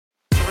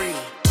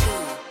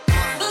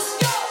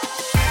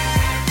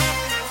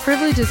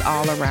Privilege is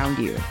all around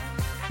you.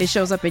 It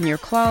shows up in your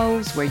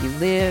clothes, where you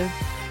live,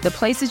 the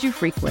places you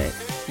frequent,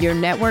 your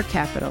network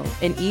capital,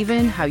 and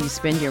even how you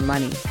spend your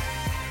money.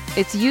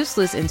 It's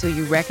useless until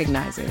you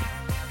recognize it.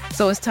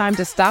 So it's time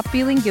to stop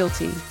feeling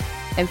guilty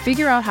and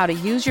figure out how to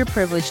use your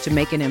privilege to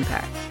make an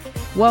impact.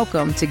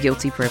 Welcome to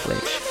Guilty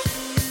Privilege.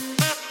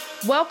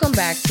 Welcome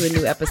back to a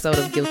new episode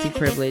of Guilty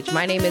Privilege.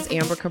 My name is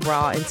Amber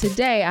Cabral, and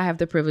today I have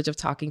the privilege of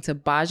talking to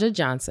Bahja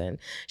Johnson.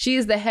 She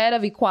is the head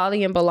of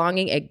equality and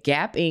belonging at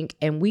Gap Inc.,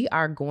 and we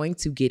are going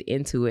to get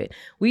into it.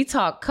 We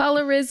talk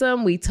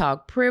colorism, we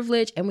talk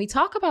privilege, and we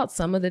talk about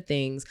some of the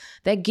things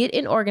that get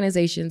in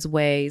organizations'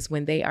 ways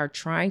when they are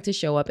trying to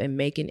show up and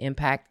make an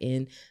impact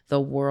in the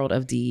world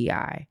of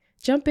DEI.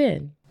 Jump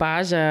in.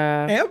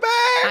 Bahja. Amber!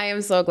 I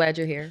am so glad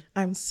you're here.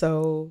 I'm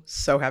so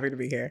happy to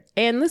be here.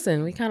 And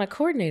listen, we kind of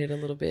coordinated a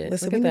little bit.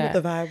 Listen, Look we at knew that.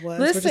 what the vibe was.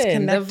 Listen, we're just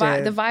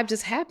connected. the vibe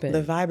just happened.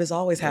 The vibe is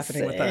always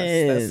happening with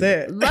us. That's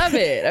it. Love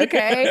it.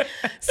 Okay.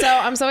 So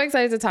I'm so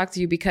excited to talk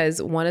to you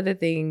because one of the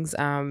things,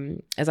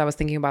 as I was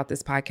thinking about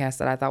this podcast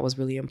that I thought was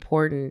really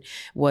important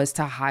was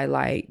to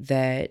highlight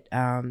that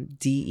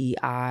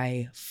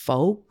DEI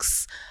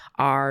folks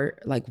are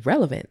like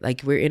relevant.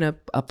 Like we're in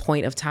a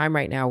point of time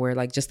right now where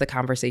like just the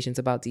conversations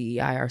about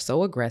DEI are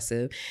so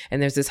aggressive,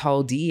 and there's this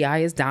whole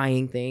DEI is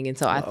dying thing. And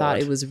so I thought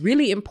it was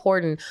really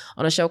important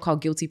on a show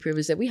called Guilty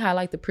Privilege that we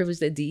highlight the privilege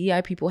that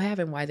DEI people have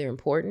and why they're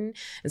important.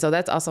 And so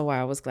that's also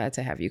why I was glad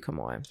to have you come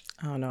on.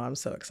 Oh no, I'm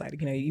so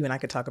excited. You know, you and I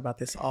could talk about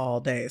this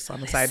all day, so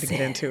I'm excited to get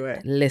into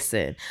it.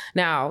 Listen,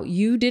 now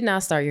you did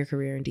not start your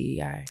career in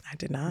DEI. I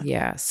did not.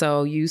 Yeah.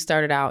 So you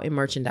started out in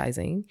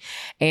merchandising,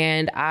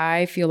 and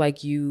I feel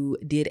like you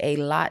did a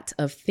lot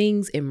of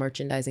things in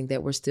merchandising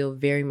that were still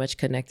very much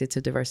connected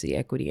to diversity,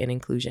 equity, and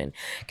inclusion.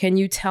 Can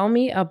you tell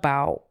me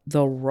about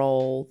the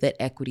role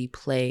that equity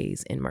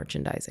plays in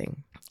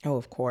merchandising? Oh,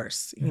 of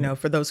course. Mm-hmm. You know,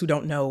 for those who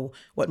don't know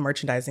what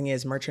merchandising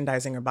is,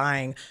 merchandising or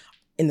buying,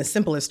 in the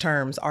simplest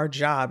terms, our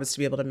job is to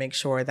be able to make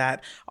sure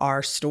that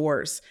our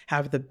stores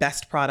have the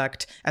best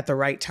product at the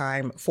right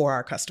time for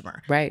our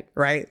customer. Right.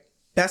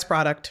 Best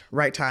product,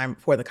 right time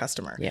for the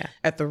customer. Yeah.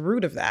 At the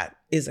root of that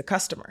is a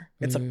customer.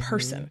 It's a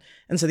person.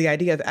 And so the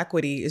idea of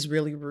equity is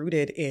really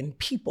rooted in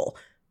people.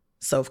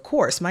 So of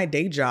course, my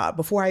day job,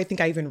 before I think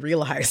I even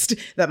realized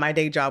that my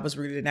day job was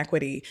rooted in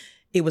equity,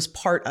 it was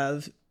part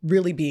of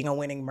really being a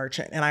winning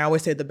merchant. And I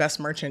always say the best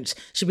merchants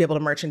should be able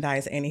to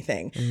merchandise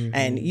anything.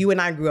 And you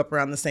and I grew up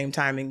around the same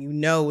time. And you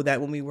know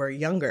that when we were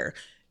younger,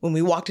 when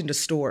we walked into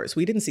stores,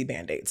 we didn't see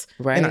Band-Aids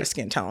in our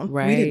skin tone.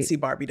 We didn't see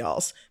Barbie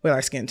dolls with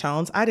our skin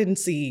tones. I didn't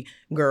see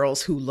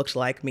girls who looked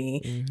like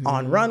me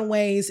on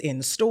runways,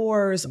 in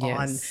stores,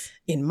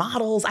 in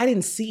models. I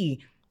didn't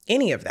see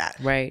any of that.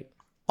 Right.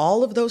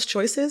 All of those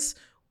choices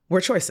were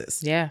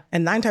choices. Yeah.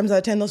 And 9 times out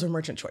of 10, those were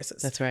merchant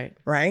choices. That's right.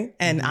 Right.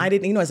 And I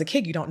didn't, as a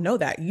kid, you don't know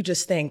that. You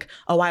just think,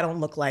 oh, I don't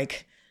look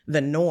like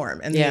the norm.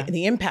 And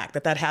the impact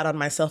that had on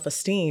my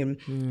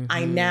self-esteem,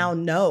 I now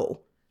know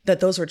that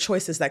those were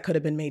choices that could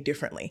have been made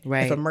differently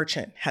if a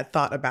merchant had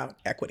thought about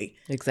equity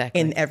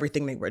in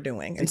everything they were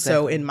doing. And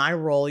so in my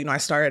role, I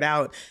started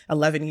out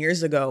 11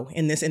 years ago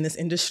in this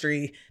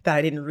industry that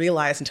I didn't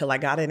realize until I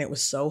got in. It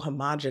was so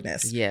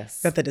homogenous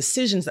that the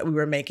decisions that we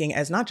were making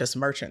as not just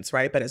merchants,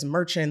 right, but as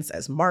merchants,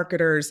 as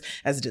marketers,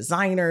 as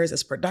designers,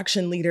 as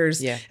production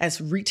leaders,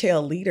 as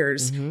retail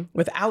leaders,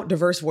 without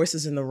diverse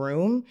voices in the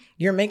room,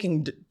 you're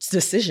making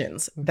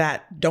decisions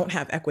that don't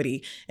have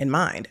equity in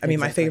mind. I mean,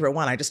 my favorite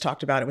one, I just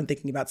talked about it when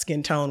thinking about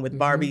skin tone with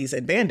Barbies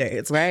and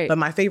Band-Aids. Right. But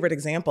my favorite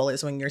example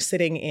is when you're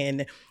sitting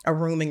in a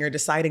room and you're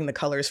deciding the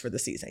colors for the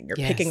season. You're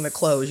picking the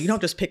clothes. You don't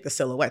just pick the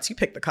silhouettes. You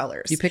pick the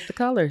colors. You pick the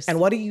colors. And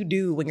what do you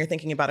do when you're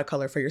thinking about a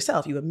color for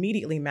yourself? You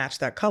immediately match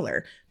that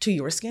color to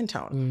your skin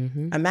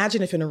tone.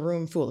 Imagine if in a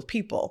room full of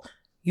people,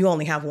 you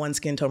only have one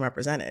skin tone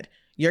represented.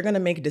 You're going to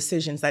make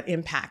decisions that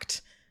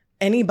impact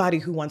anybody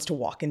who wants to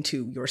walk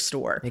into your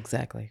store.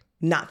 Exactly.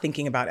 Not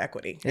thinking about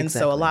equity. And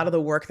so a lot of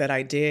the work that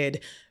I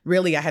did,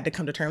 really, I had to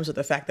come to terms with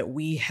the fact that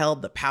we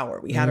held the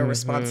power. We had a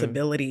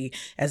responsibility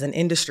as an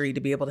industry to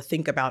be able to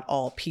think about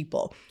all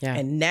people. Yeah.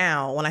 And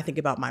now when I think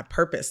about my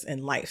purpose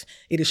in life,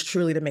 it is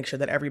truly to make sure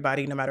that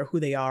everybody, no matter who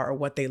they are or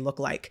what they look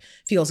like,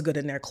 feels good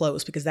in their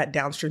clothes, because that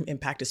downstream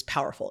impact is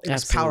powerful. It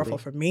was powerful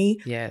for me.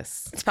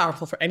 Yes. It's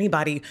powerful for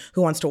anybody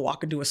who wants to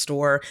walk into a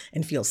store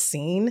and feel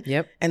seen.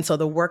 Yep. And so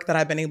the work that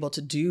I've been able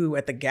to do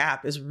at the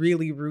Gap is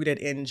really rooted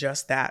in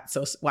just that.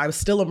 So I was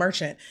still a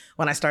merchant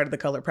when I started the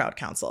Color Proud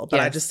Council, but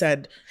I just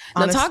said,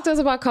 now talk to us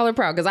about Color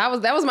Proud, because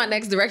that was my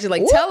next direction.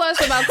 Like, tell us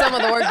about some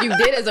of the work you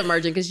did as a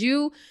merchant, because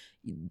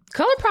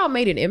Color Proud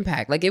made an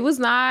impact. Like it was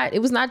not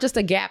just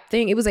a Gap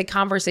thing. It was a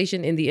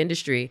conversation in the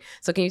industry.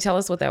 So can you tell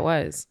us what that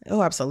was?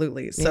 Oh,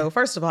 absolutely. So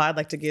first of all, I'd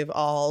like to give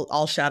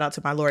all shout out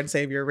to my Lord and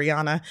Savior,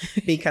 Rihanna,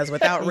 because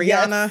without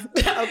Rihanna,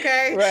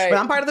 but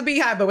I'm part of the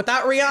Beehive, but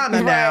without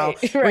Rihanna now,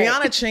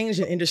 Rihanna changed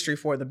an industry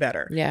for the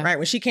better. Yeah. Right.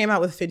 When she came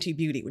out with Fenty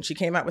Beauty, when she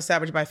came out with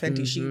Savage by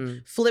Fenty,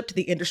 she flipped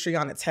the industry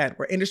on its head,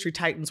 where industry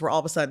titans were all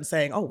of a sudden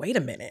saying, oh, wait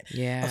a minute.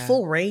 Yeah. A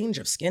full range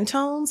of skin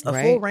tones, a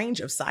full range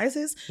of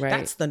sizes.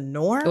 That's the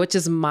norm. Which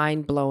is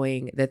mind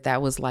blowing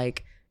that was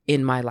like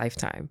in my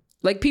lifetime.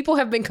 Like, people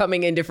have been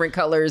coming in different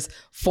colors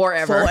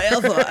forever.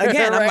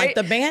 Again, right? I'm like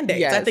the Band-Aids.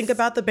 Yes. I think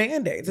about the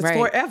Band-Aids. It's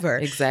forever.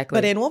 Exactly.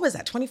 But in, what was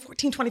that,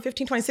 2014,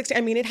 2015, 2016?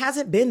 I mean, it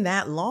hasn't been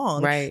that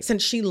long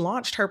since she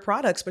launched her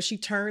products, but she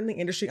turned the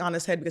industry on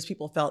its head because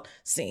people felt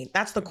seen.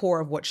 That's the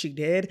core of what she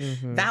did.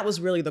 That was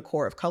really the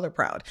core of Color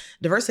Proud.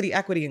 Diversity,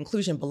 equity,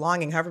 inclusion,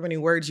 belonging, however many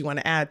words you want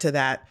to add to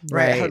that,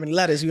 right? However many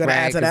letters you want to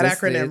add to that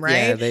acronym,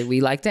 right? Yeah, we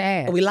like to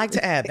add. We like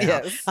to add now.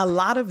 Yes. A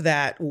lot of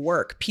that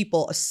work,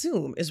 people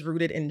assume, is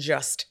rooted in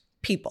just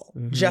people,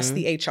 just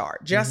the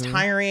HR, just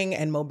hiring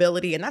and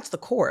mobility. And that's the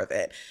core of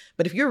it.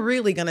 But if you're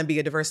really going to be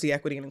a diversity,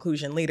 equity, and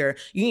inclusion leader,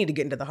 you need to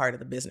get into the heart of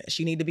the business.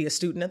 You need to be a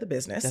student of the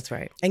business. That's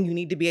right. And you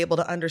need to be able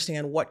to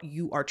understand what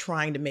you are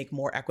trying to make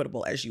more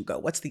equitable as you go.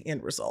 What's the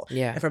end result?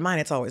 Yeah. And for mine,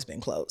 it's always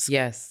been clothes.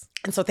 Yes.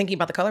 And so thinking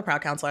about the Color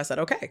Proud Council, I said,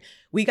 okay,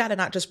 we got to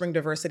not just bring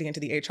diversity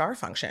into the HR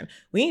function.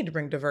 We need to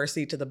bring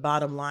diversity to the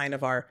bottom line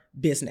of our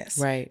business.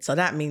 Right. So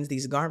that means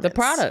these garments. The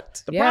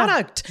product. The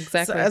product.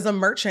 Exactly. So as a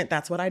merchant,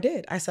 that's what I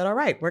did. I said, all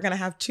right, we're going to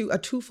have a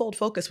twofold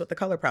focus with the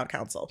Color Proud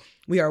Council.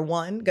 We are,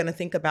 one, going to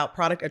think about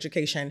product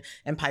education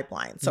and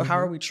pipeline. So how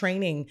are we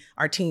training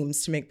our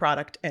teams to make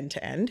product end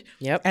to end?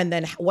 Yep. And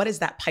then what is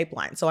that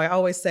pipeline? So I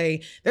always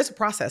say there's a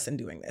process in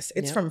doing this.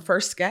 It's from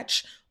first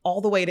sketch all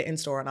the way to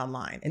in-store and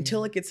online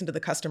until it gets into the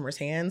customer's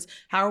hands.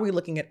 How are we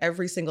looking at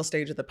every single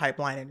stage of the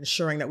pipeline and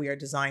ensuring that we are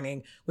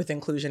designing with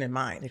inclusion in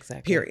mind?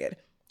 Exactly. Period.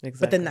 Exactly.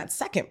 But then that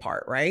second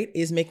part, right,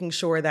 is making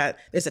sure that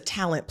there's a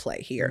talent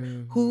play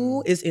here.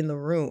 Who is in the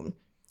room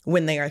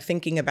when they are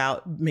thinking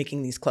about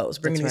making these clothes,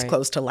 bringing these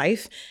clothes to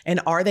life?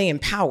 And are they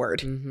empowered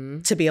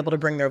to be able to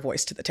bring their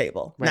voice to the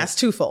table? And that's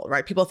twofold,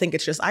 right? People think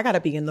it's just, I got to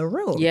be in the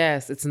room.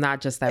 Yes, it's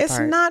not just that part.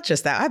 It's not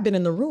just that. I've been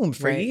in the room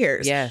for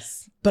years. Yes.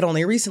 But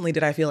only recently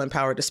did I feel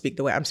empowered to speak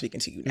the way I'm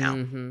speaking to you now.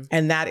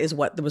 And that is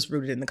what was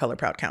rooted in the Color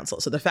Proud Council.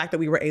 So the fact that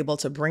we were able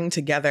to bring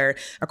together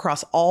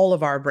across all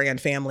of our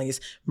brand families,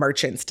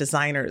 merchants,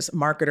 designers,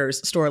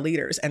 marketers, store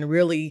leaders, and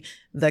really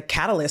the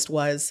catalyst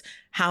was,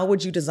 how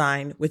would you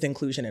design with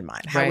inclusion in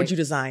mind? How would you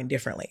design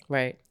differently?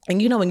 Right.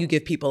 And you know, when you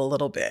give people a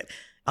little bit,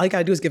 all you got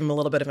to do is give them a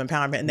little bit of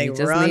empowerment and they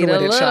run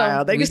with it,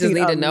 child. They just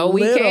need to know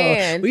we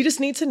can. We just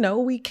need to know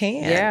we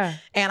can. Yeah.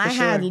 And I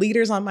had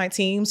leaders on my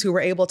teams who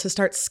were able to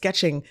start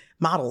sketching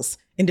models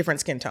in different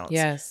skin tones.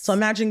 Yes. So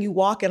imagine you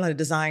walk in on a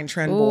design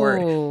trend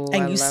board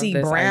and you see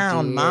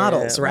brown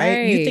models,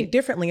 right? You think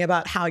differently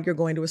about how you're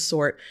going to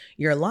assort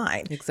your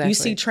line. Exactly. You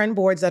see trend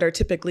boards that are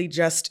typically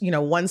just,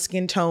 one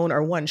skin tone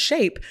or one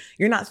shape.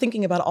 You're not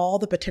thinking about all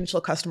the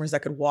potential customers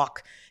that could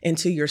walk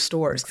into your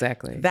stores.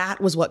 Exactly. That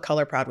was what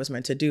Color Proud was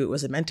meant to do. It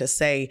was meant to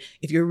say,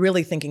 if you're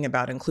really thinking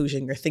about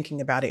inclusion, you're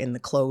thinking about it in the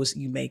clothes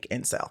you make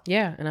and sell.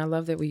 Yeah. And I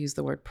love that we use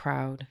the word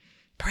proud.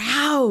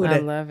 Proud. I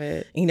love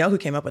it. You know who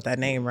came up with that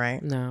name,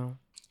 right? No.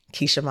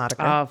 Keisha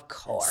Monica. Of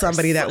course.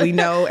 Somebody that we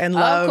know and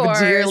love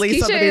dearly.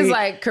 Keisha is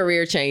like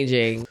career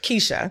changing.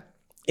 Keisha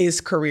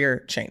is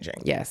career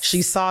changing. Yes.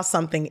 She saw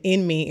something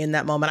in me in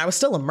that moment. I was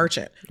still a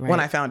merchant when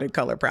I founded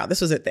Color Proud. This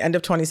was at the end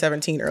of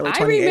 2017, early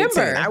 2018.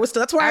 I remember.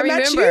 That's where I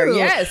met you.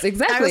 Yes,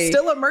 exactly. I was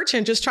still a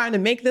merchant just trying to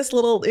make this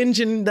little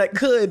engine that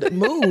could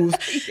move.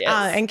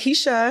 Yes. And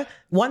Keisha,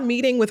 one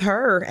meeting with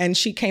her and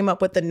she came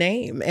up with the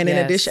name. And in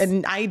addition,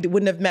 and I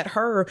wouldn't have met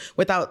her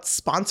without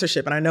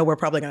sponsorship. And I know we're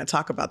probably going to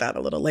talk about that a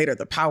little later,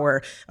 the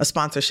power of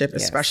sponsorship,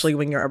 especially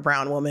when you're a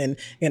brown woman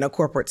in a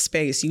corporate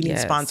space. You need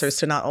sponsors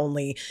to not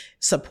only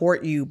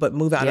support you, but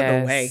move out of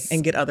the way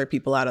and get other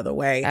people out of the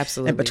way.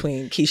 Absolutely. And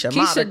between Keisha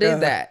Monica,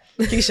 did that.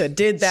 Keisha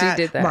did that.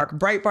 She did that. Mark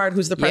Breitbart,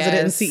 who's the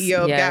president and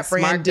CEO of Gap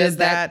Brand, Mark did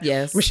that.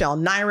 Yes. Michelle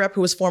Nyrep,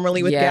 who was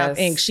formerly with Gap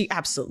Inc., she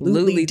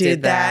absolutely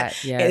did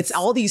that. Yes. It's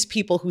all these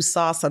people who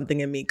saw something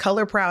in me.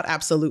 Color Proud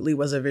absolutely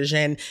was a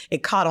vision.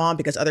 It caught on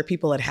because other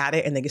people had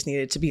it and they just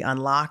needed it to be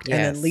unlocked.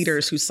 And then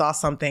leaders who saw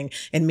something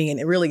in me and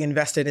it really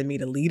invested in me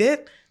to lead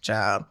it.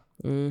 Child.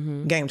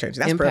 Game changer.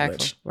 That's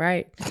privilege.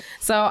 Right.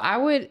 So I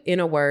would,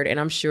 in a word, and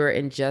I'm sure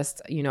in just,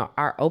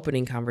 our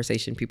opening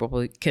conversation,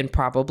 people can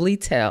probably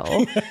tell,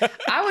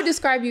 I would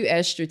describe you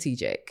as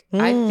strategic.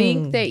 I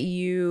think that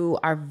you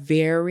are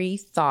very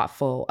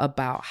thoughtful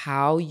about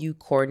how you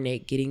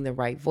coordinate getting the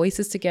right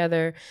voices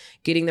together,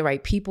 getting the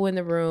right people in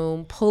the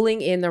room,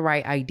 pulling in the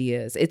right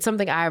ideas. It's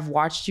something I've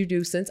watched you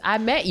do since I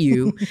met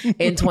you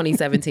in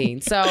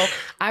 2017. So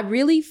I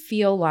really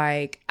feel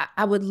like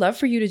I would love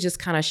for you to just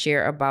kind of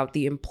share about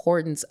the importance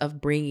of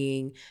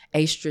bringing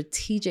a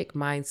strategic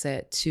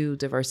mindset to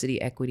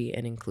diversity, equity,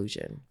 and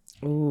inclusion.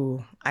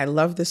 Ooh, I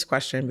love this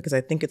question because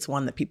I think it's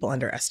one that people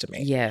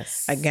underestimate.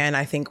 Yes. Again,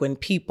 I think when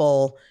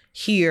people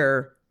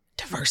hear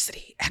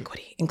diversity,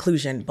 equity,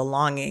 inclusion,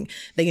 belonging,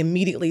 they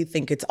immediately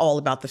think it's all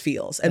about the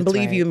feels. And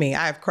believe you me,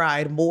 I've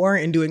cried more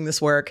in doing this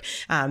work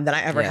than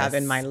I ever have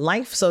in my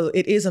life. So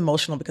it is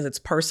emotional because it's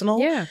personal.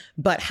 Yeah.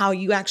 But how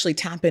you actually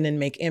tap in and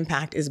make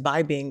impact is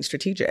by being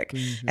strategic.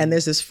 And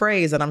there's this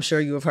phrase that I'm sure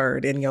you have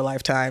heard in your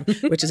lifetime,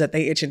 which is that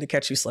they itching to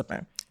catch you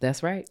slipping.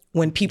 That's right.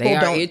 When people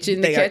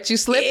itching to catch you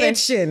slipping.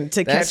 Itching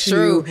to catch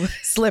you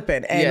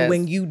slipping. And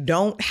when you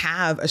don't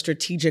have a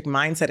strategic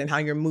mindset in how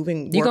you're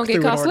moving work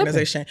through an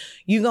organization,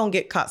 you're going to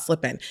get caught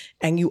slipping.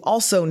 And you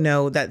also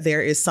know that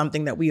there is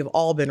something that we have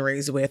all been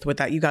raised with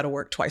that you got to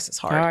work twice as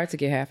hard to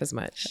get half as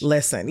much.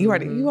 Listen, you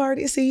already know.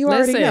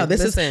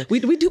 This is we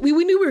knew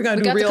we were going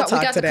to do real talk today.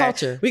 We got the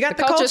culture. We got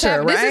the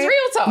culture, right? This is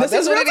real talk. This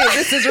is what it is.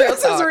 This is real talk.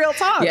 This is real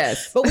talk.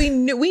 Yes. But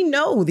we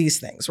know these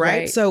things,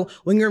 right? So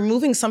when you're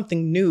moving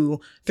something new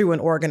through an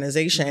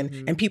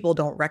organization and people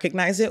don't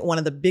recognize it, one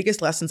of the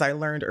biggest lessons I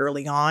learned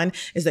early on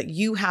is that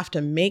you have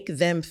to make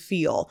them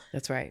feel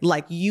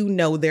like you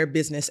know their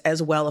business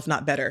as well, if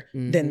not better,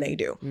 than they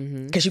do.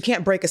 Because you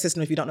can't break a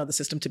system if you don't know the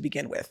system to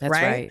begin with,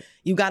 right?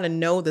 You got to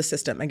know the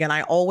system. Again,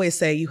 I always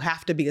say you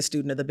have to be a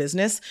student of the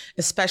business,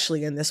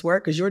 especially in this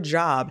work, because your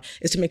job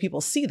is to make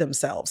people see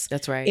themselves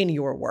in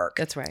your work.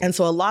 That's right. And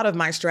so a lot of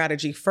my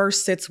strategy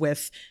first sits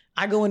with,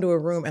 I go into a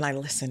room and I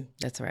listen.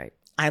 That's right.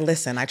 I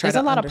listen. I try to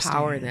understand. There's a lot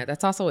of power in that.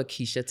 That's also a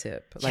Keisha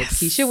tip. Like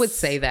Keisha would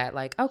say that,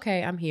 like,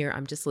 okay, I'm here.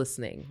 I'm just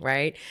listening,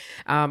 right?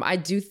 I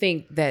do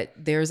think that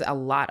there's a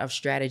lot of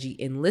strategy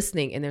in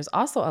listening. And there's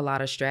also a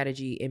lot of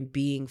strategy in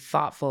being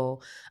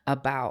thoughtful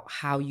about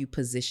how you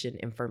position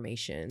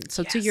information.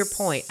 So to your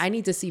point, I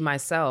need to see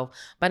myself.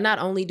 But not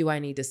only do I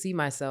need to see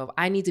myself,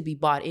 I need to be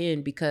bought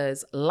in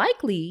because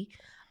likely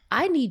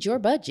I need your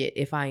budget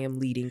if I am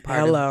leading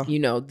part of,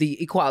 the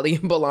equality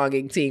and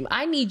belonging team.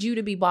 I need you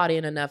to be bought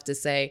in enough to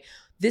say,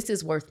 this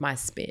is worth my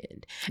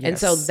spend. Yes. And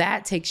so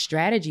that takes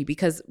strategy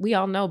because we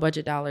all know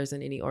budget dollars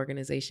in any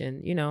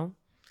organization,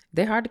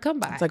 they're hard to come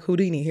by. It's like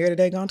Houdini, here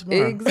today, gone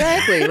tomorrow.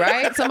 Exactly,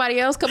 right? Somebody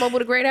else come up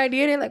with a great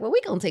idea. They're like, well,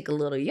 we're going to take a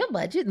little of your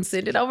budget and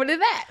send it over to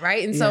that,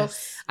 right? And so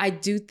I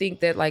do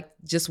think that like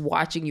just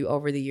watching you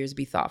over the years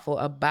be thoughtful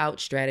about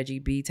strategy,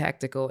 be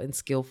tactical and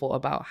skillful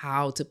about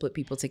how to put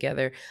people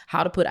together,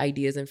 how to put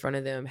ideas in front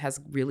of them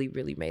has really,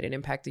 really made an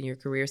impact in your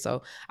career.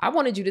 So I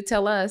wanted you to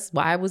tell us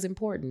why it was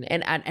important.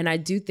 And I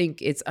do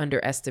think it's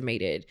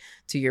underestimated,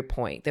 to your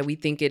point, that we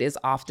think it is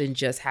often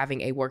just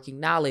having a working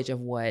knowledge of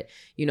what,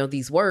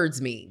 these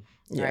words mean.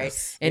 Right.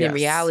 Yes. And in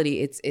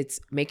reality, it's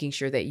making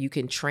sure that you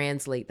can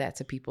translate that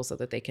to people so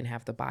that they can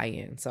have the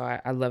buy-in. So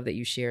I love that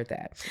you shared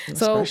that.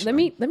 So let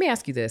me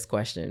ask you this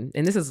question.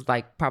 And this is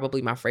like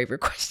probably my favorite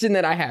question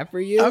that I have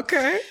for you.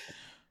 Okay.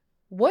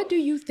 What do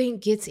you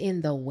think gets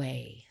in the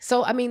way?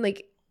 So, I mean,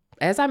 like,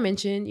 as I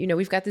mentioned,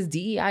 we've got this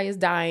DEI is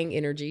dying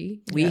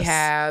energy. We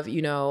have,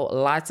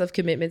 lots of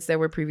commitments that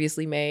were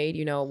previously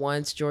made.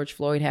 Once George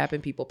Floyd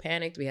happened, people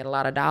panicked. We had a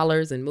lot of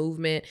dollars and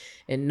movement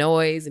and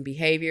noise and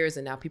behaviors.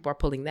 And now people are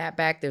pulling that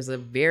back. There's a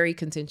very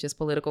contentious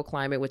political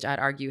climate, which I'd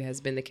argue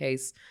has been the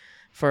case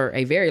for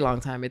a very long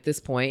time at this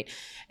point.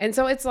 And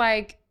so it's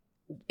like,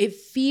 it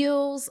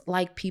feels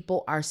like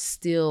people are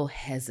still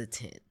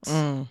hesitant.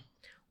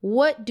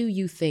 What do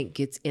you think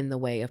gets in the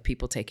way of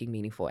people taking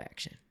meaningful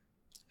action?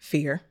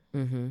 Fear.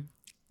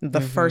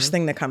 The first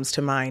thing that comes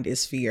to mind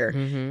is fear,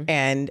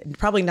 and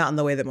probably not in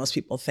the way that most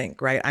people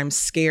think, right? I'm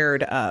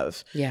scared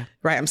of,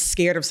 right? I'm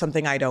scared of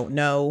something I don't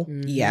know.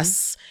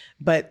 Yes.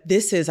 But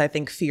this is, I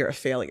think, fear of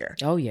failure.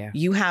 Oh, yeah.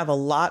 You have a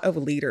lot of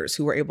leaders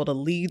who were able to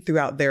lead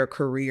throughout their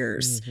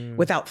careers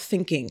without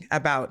thinking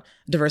about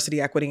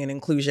diversity, equity, and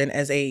inclusion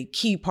as a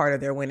key part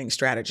of their winning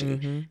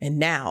strategy. And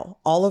now,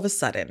 all of a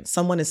sudden,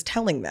 someone is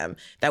telling them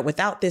that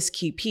without this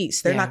key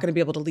piece, they're not going to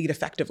be able to lead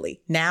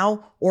effectively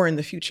now or in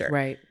the future.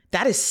 Right.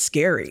 That is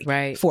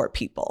scary for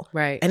people.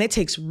 Right. And it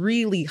takes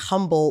really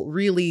humble,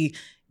 really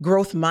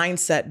growth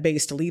mindset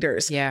based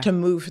leaders to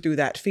move through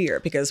that fear,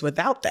 because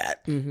without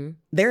that,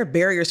 there are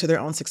barriers to their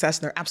own success,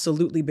 and there are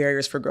absolutely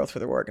barriers for growth for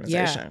their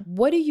organization. Yeah.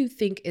 What do you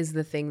think is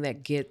the thing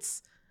that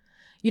gets,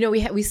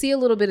 we see a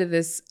little bit of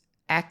this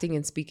acting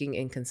and speaking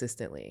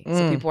inconsistently.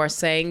 So people are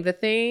saying the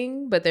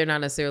thing, but they're not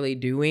necessarily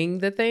doing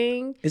the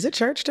thing. Is it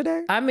church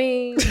today? I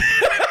mean,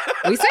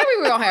 we said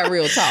we were going to have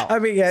real talk. I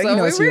mean, yeah, so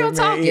we're real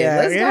talking.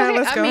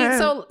 Let's go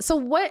ahead. So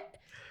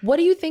what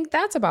do you think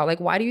that's about? Like,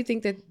 why do you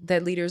think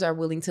that leaders are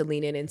willing to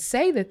lean in and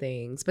say the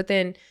things, but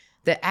then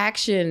the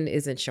action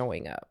isn't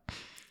showing up?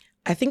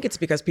 I think it's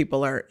because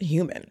people are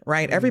human,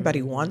 right?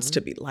 Everybody wants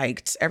to be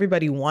liked.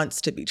 Everybody wants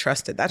to be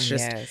trusted. That's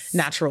just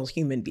natural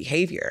human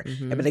behavior.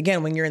 But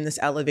again, when you're in this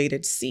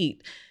elevated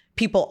seat,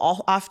 people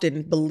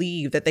often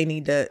believe that they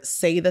need to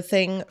say the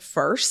thing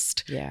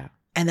first,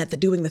 and that the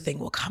doing the thing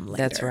will come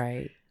later. That's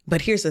right.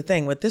 But here's the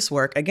thing with this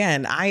work,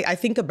 again, I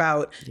think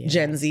about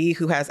Gen Z,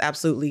 who has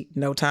absolutely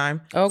no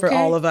time for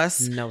all of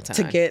us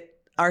to get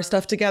our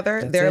stuff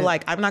together. They're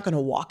like, I'm not going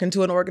to walk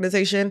into an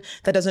organization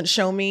that doesn't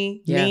show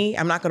me me.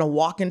 I'm not going to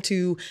walk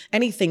into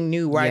anything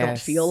new where I don't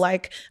feel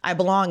like I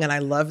belong. And I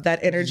love that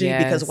energy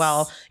because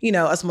while,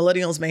 us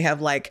millennials may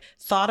have like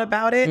thought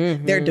about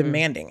it, they're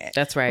demanding it.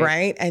 That's right.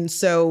 Right. And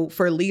so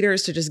for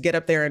leaders to just get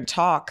up there and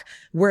talk,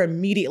 we're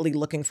immediately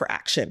looking for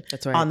action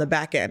on the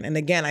back end. And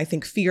again, I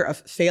think fear of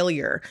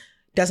failure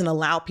doesn't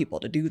allow people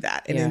to do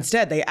that. And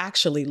instead, they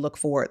actually look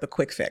for the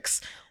quick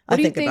fix.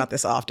 I think about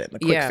this often, the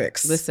quick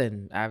fix.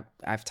 Listen,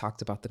 I've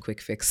talked about the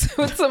quick fix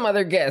with some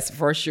other guests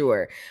for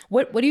sure.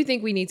 What do you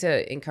think we need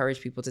to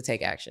encourage people to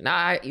take action? Now,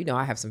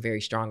 I have some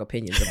very strong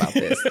opinions about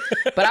this,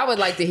 but I would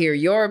like to hear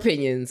your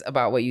opinions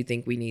about what you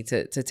think we need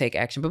to take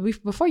action. But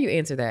before you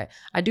answer that,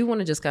 I do want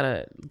to just kind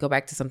of go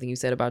back to something you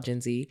said about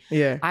Gen Z.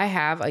 Yeah. I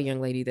have a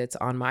young lady that's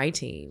on my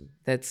team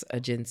that's a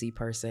Gen Z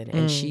person,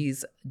 and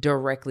she's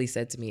directly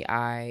said to me,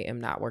 I am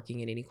not working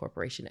in any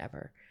corporation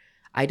ever.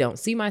 I don't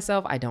see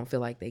myself. I don't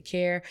feel like they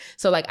care.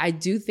 So like, I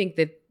do think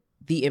that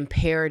the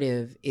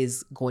imperative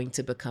is going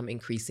to become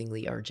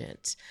increasingly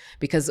urgent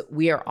because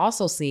we are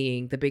also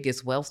seeing the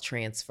biggest wealth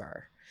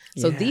transfer.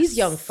 So these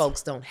young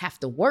folks don't have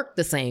to work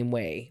the same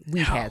way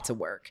we had to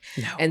work.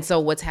 No. And so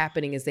what's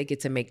happening is they get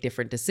to make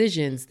different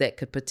decisions that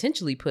could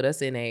potentially put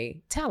us in a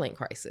talent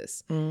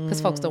crisis because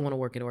folks don't want to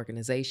work in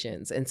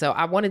organizations. And so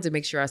I wanted to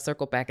make sure I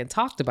circled back and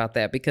talked about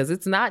that because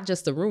it's not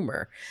just a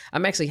rumor.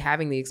 I'm actually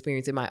having the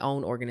experience in my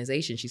own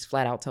organization. She's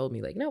flat out told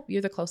me like, no,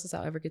 you're the closest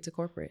I'll ever get to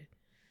corporate.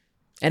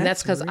 And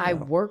that's because I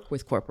work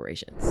with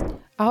corporations.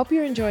 I hope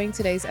you're enjoying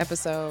today's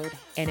episode.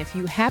 And if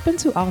you happen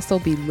to also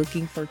be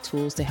looking for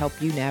tools to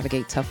help you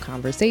navigate tough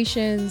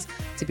conversations,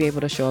 to be able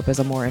to show up as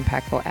a more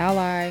impactful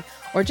ally,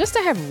 or just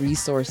to have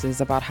resources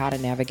about how to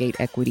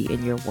navigate equity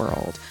in your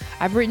world,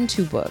 I've written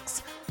 2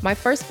 books. My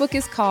first book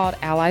is called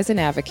Allies and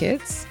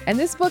Advocates, and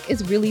this book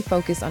is really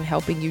focused on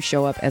helping you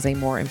show up as a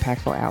more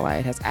impactful ally.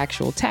 It has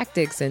actual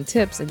tactics and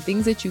tips and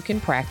things that you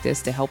can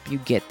practice to help you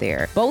get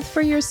there, both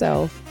for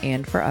yourself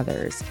and for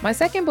others. My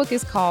second book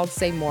is called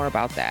Say More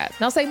About That.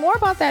 Now, Say More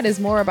About That is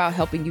more about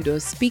helping you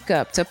to speak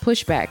up, to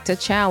push back, to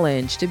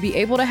challenge, to be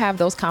able to have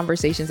those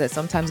conversations that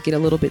sometimes get a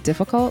little bit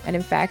difficult. And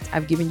in fact,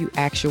 I've given you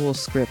actual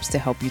scripts to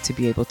help you to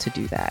be able to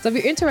do that. So if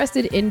you're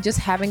interested in just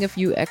having a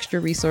few extra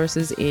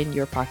resources in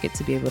your pocket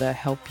to be able to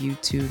help you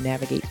to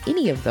navigate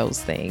any of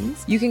those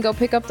things, you can go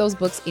pick up those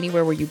books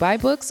anywhere where you buy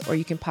books, or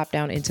you can pop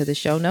down into the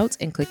show notes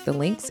and click the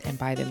links and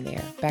buy them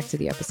there. Back to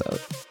the episode.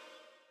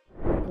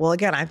 Well,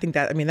 again, I think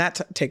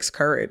that, takes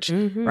courage,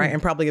 right?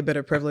 And probably a bit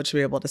of privilege to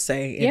be able to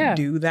say and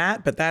do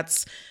that. But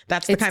that's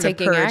the kind of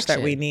courage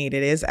that we need.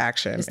 It is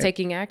action. It's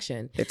taking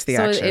action. It's the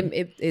action.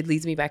 It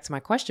leads me back to my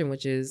question,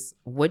 which is,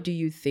 what do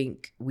you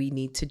think we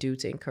need to do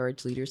to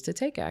encourage leaders to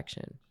take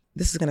action?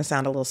 This is going to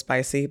sound a little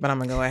spicy, but I'm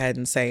going to go ahead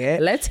and say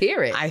it. Let's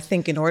hear it. I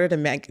think in order to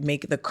make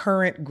the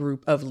current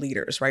group of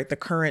leaders, right, the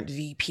current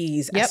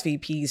VPs,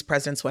 SVPs,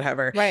 presidents,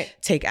 whatever,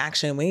 take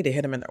action, we need to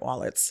hit them in their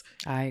wallets.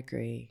 I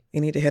agree.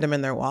 You need to hit them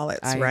in their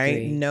wallets, right?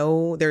 Agree.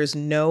 No, there's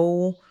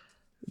no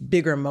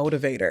bigger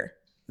motivator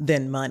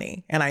than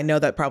money. And I know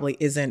that probably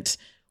isn't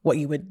what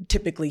you would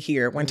typically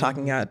hear when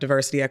talking about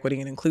diversity,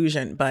 equity, and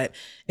inclusion. But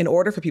in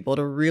order for people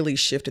to really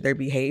shift their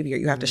behavior,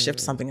 you have to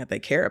shift something that they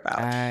care about.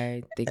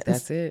 I think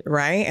that's it.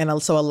 Right.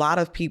 And so a lot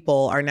of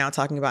people are now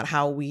talking about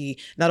how we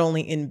not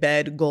only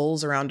embed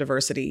goals around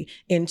diversity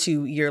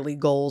into yearly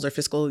goals or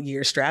fiscal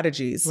year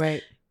strategies.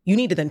 Right. You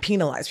need to then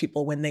penalize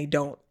people when they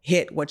don't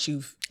hit what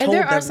you've told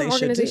them they should do. And there are some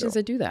organizations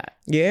that do that.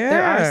 Yeah.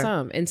 There are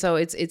some. And so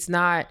it's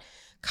not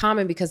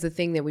common because the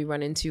thing that we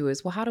run into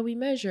is, well, how do we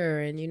measure?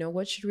 And,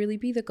 what should really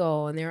be the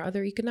goal? And there are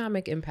other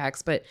economic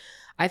impacts. But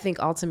I think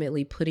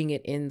ultimately putting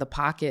it in the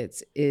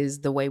pockets is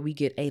the way we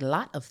get a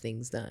lot of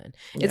things done.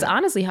 Yeah. It's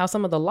honestly how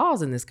some of the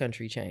laws in this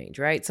country change,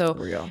 right? So,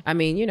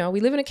 we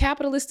live in a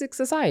capitalistic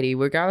society,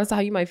 regardless of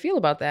how you might feel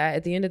about that.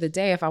 At the end of the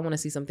day, if I want to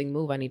see something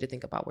move, I need to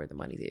think about where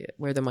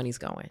the money's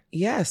going.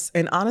 Yes.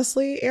 And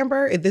honestly,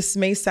 Amber, this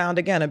may sound,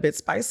 again, a bit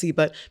spicy,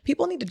 but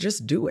people need to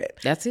just do it.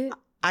 That's it.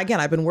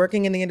 Again, I've been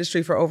working in the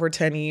industry for over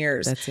 10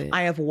 years. That's it.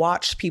 I have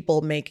watched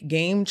people make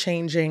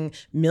game-changing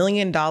 $1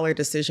 million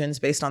decisions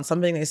based on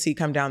something they see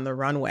come down the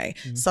runway.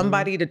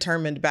 Somebody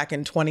determined back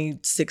in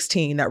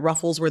 2016 that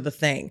ruffles were the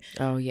thing.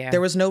 Oh, yeah. There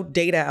was no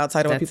data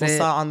outside of what people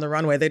saw on the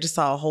runway. They just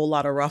saw a whole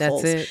lot of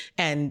ruffles. That's it.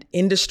 And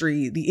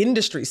the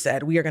industry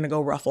said, we are going to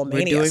go ruffle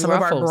mania. Some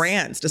of our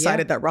brands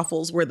decided that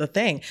ruffles were the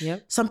thing.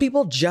 Yep. Some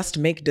people just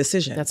make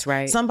decisions. That's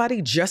right.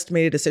 Somebody just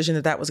made a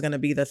decision that was going to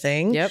be the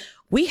thing. Yep.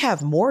 We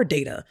have more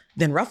data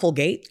than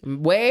Rufflegate.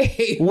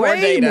 Way more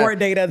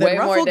data than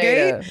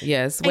Rufflegate.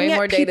 Yes, way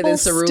more data than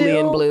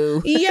Cerulean Blue.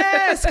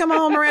 Yes, come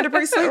on, Miranda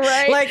Priestley.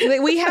 Right.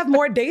 Like, we have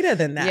more data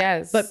than that.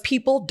 Yes. But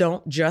people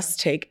don't just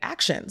take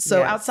action.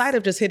 So outside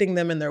of just hitting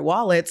them in their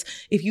wallets,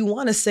 if you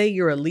want to say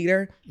you're a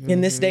leader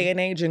in this day and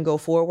age and go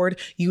forward,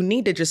 you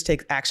need to just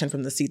take action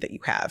from the seat that you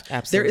have.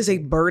 Absolutely. There is a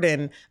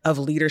burden of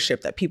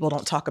leadership that people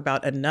don't talk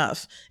about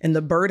enough. And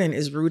the burden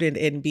is rooted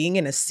in being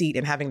in a seat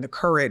and having the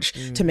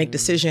courage to make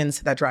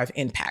decisions that drive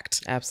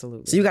impact.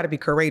 Absolutely. So you got to be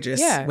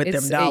courageous with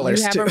them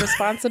dollars. You have a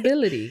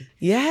responsibility.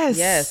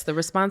 Yes, the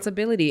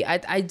responsibility.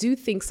 I do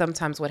think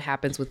sometimes what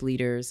happens with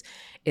leaders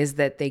is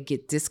that they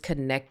get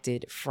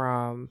disconnected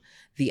from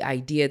the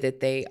idea that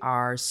they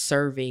are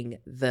serving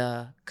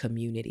the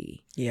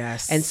community.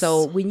 Yes. And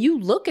so when you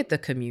look at the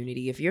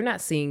community, if you're not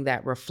seeing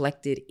that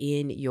reflected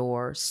in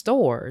your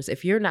stores,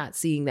 if you're not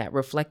seeing that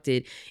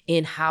reflected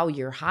in how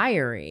you're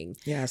hiring,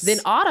 then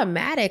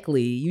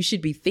automatically you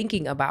should be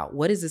thinking about,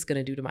 what is this going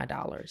to do to my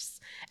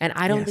dollars? And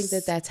I don't think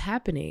that that's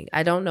happening.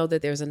 I don't know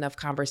that there's enough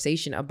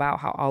conversation about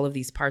how all of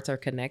these parts are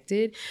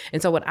connected.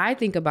 And so when I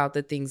think about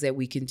the things that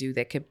we can do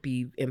that could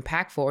be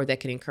impactful or that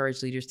can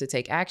encourage leaders to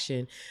take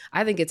action,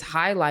 I think it's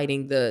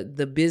highlighting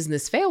the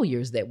business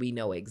failures that we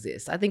know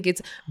exist. I think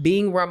it's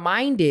being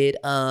reminded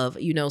of,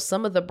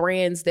 some of the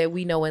brands that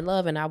we know and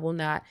love, and I will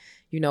not,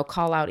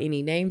 call out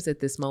any names at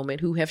this moment,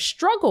 who have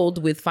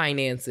struggled with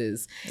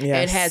finances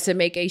and had to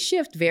make a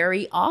shift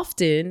very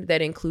often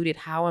that included,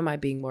 how am I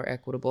being more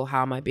equitable?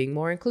 How am I being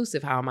more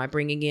inclusive? How am I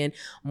bringing in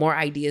more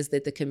ideas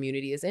that the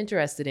community is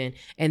interested in?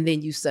 And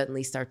then you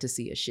suddenly start to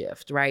see a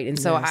shift, right? And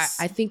so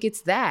I think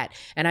it's that.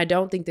 And I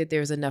don't think that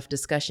there's enough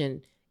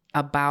discussion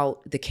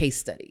about the case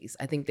studies.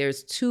 I think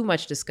there's too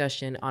much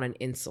discussion on an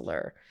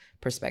insular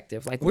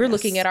perspective. Like, we're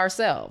looking at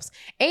ourselves.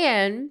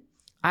 And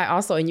I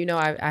also,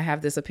 I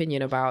have this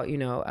opinion about,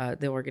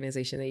 the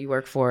organization that you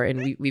work for,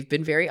 and we've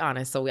been very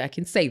honest, so I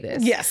can say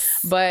this.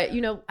 Yes. But,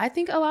 I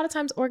think a lot of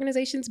times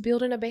organizations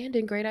build and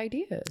abandon great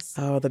ideas.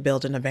 Oh, the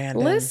build and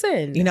abandon.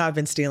 Listen. I've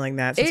been stealing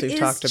that since we've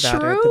talked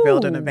about it. The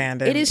build and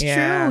abandon. It is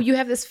true. You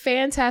have this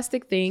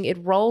fantastic thing. It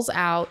rolls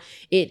out.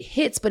 It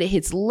hits, but it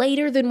hits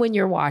later than when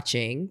you're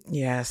watching.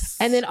 Yes.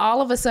 And then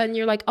all of a sudden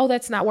you're like, oh,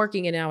 that's not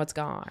working, and now it's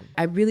gone.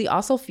 I really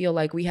also feel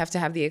like we have to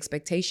have the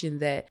expectation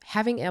that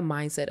having a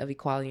mindset of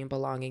equality and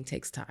belonging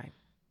takes time.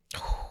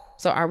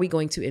 So are we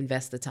going to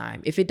invest the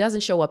time? If it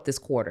doesn't show up this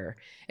quarter,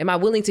 am I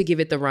willing to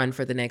give it the run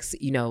for the next,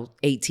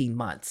 18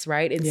 months,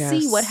 right? And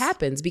see what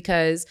happens,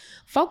 because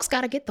folks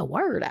got to get the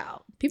word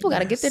out. People got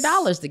to get their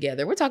dollars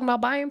together. We're talking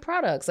about buying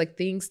products. Like,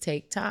 things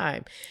take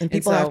time. And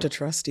people have to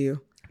trust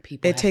you.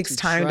 It takes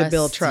time to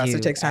build trust.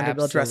 It takes time to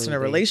build trust in a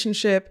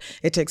relationship.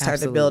 It takes time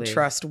to build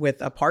trust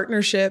with a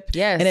partnership.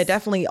 Yes. And it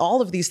definitely,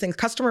 all of these things,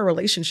 customer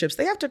relationships,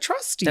 they have to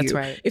trust you. That's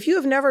right. If you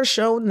have never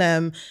shown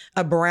them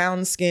a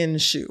brown skin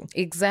shoe.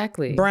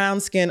 Exactly. Brown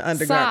skin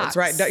undergarments,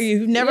 right?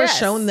 You've never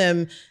shown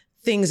them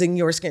things in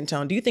your skin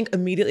tone. Do you think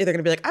immediately they're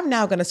going to be like, I'm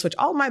now going to switch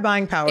all my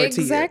buying power to you?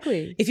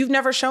 Exactly. If you've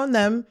never shown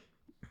them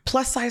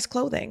plus size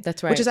clothing.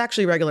 That's right. Which is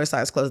actually regular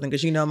size clothing,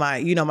 because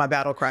my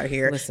battle cry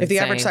here. Listen, if the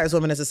average size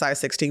woman is a size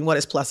 16, what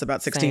is plus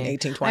about 16,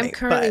 18, 20? I'm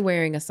currently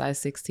wearing a size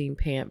 16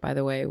 pant, by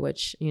the way,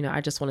 which,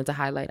 I just wanted to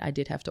highlight. I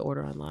did have to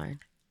order online.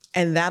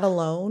 And that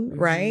alone,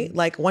 right?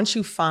 Like, once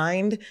you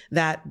find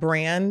that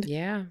brand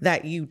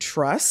that you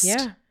trust,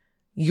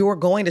 you're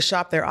going to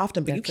shop there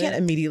often, but you can't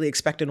immediately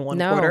expect in one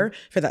quarter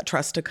for that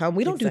trust to come.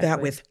 We don't do that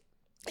with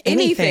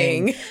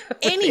anything.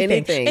 And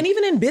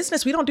even in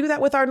business, we don't do that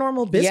with our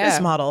normal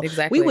business model.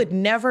 Exactly. We would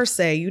never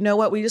say, you know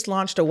what, we just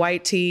launched a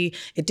white tee.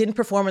 It didn't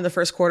perform in the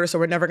first quarter, so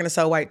we're never going to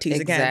sell white tees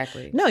again.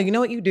 No, you know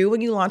what you do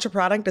when you launch a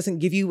product? Doesn't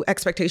give you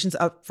expectations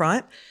up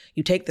front.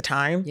 You take the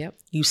time,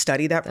 you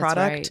study that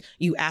product,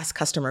 you ask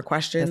customer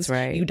questions,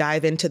 you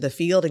dive into the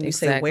field, and you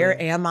say,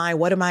 where am I?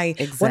 What am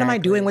I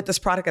doing with this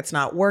product that's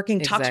not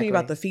working? Talk to me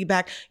about the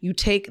feedback. You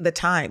take the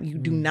time. You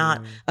do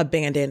not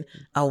abandon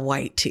a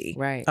white tee.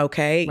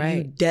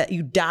 Okay?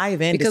 You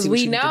dive in, because to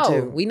see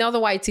what we know the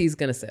white tee is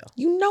going to sell.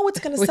 You know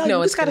it's going to sell.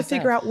 You just got to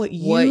figure out what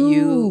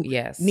you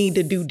need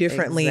to do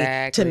differently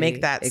to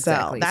make that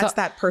sell. That's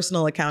that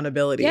personal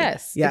accountability.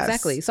 Yes,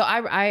 exactly. So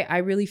I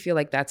really feel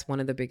like that's one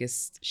of the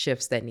biggest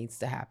shifts that needs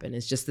to happen.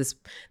 It's just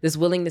this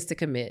willingness to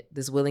commit,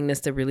 this willingness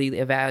to really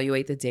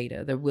evaluate the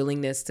data, the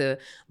willingness to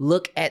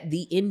look at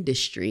the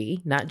industry,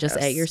 not just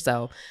at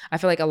yourself. I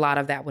feel like a lot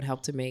of that would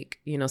help to make,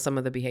 some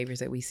of the behaviors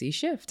that we see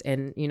shift.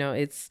 And,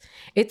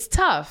 it's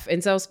tough.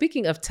 And so,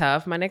 speaking of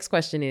tough, my next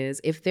question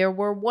is, if there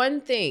were one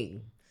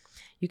thing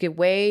you could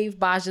wave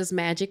Bahja's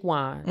magic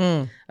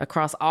wand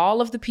across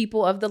all of the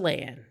people of the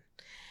land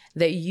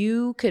that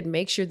you could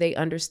make sure they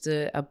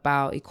understood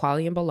about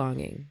equality and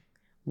belonging,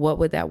 what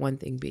would that one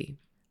thing be?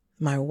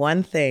 My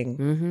one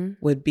thing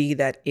would be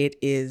that it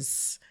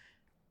is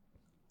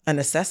a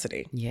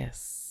necessity.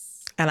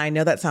 Yes. And I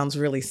know that sounds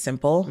really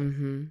simple,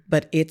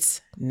 but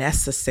it's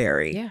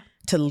necessary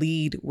to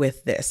lead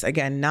with this.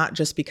 Again, not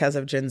just because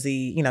of Gen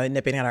Z,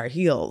 nipping at our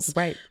heels,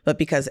 but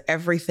because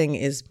everything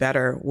is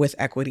better with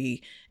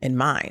equity in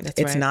mind.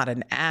 It's not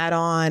an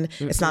add-on.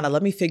 It's not a,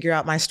 let me figure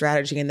out my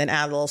strategy and then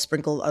add a little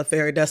sprinkle of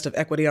fairy dust of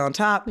equity on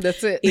top.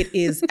 That's it. It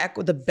is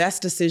the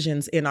best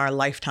decisions in our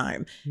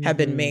lifetime have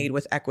been made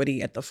with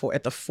equity at the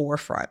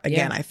forefront.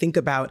 Again, I think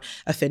about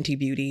a Fenty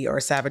Beauty or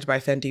Savage by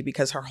Fenty,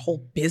 because her whole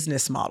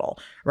business model,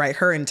 right?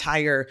 Her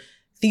entire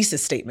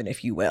thesis statement,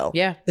 if you will,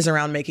 is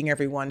around making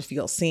everyone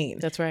feel seen.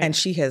 That's right. And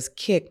she has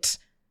kicked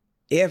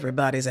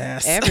everybody's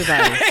ass.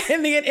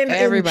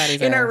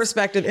 Everybody's in her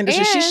respective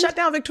industry. She shut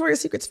down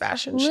Victoria's Secret's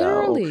fashion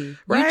show.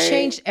 Right? You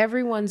changed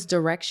everyone's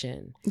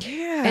direction.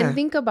 Yeah. And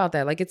think about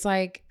that. Like, it's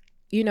like,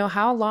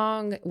 how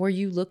long were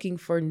you looking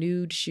for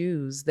nude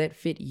shoes that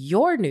fit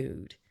your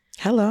nude?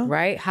 Hello.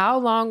 Right? How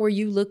long were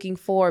you looking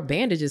for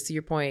bandages, to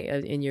your point,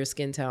 in your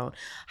skin tone?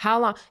 How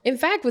long? In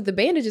fact, with the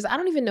bandages, I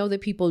don't even know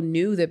that people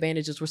knew that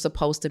bandages were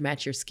supposed to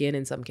match your skin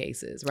in some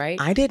cases, right?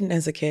 I didn't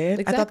as a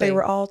kid. Exactly. I thought they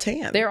were all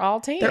tan. They're all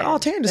tan. They're all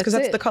tan just because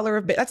that's the color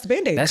of, that's the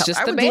Band-Aid color. That's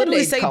just I the would Band-Aid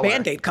literally say color.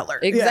 Band-Aid color.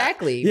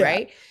 Exactly, Yeah.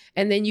 right?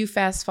 And then you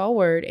fast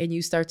forward and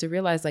you start to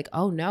realize like,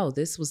 oh no,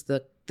 this was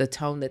the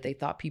tone that they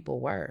thought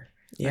people were.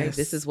 Right? Yes.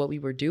 This is what we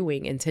were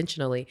doing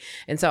intentionally.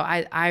 And so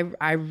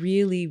I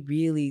really,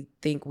 really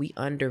think we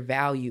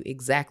undervalue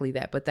exactly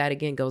that. But that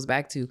again goes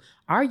back to,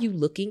 are you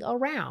looking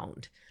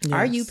around? Yes.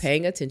 Are you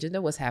paying attention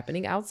to what's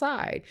happening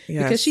outside?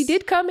 Yes. Because she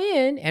did come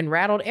in and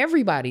rattled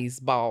everybody's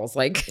balls.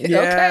 Like,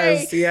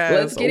 yes, okay, yes.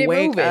 let's get it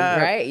Wake moving, up.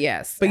 right?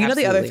 Yes. But you know,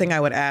 the other absolutely. thing I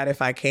would add,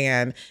 if I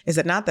can, is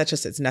that not that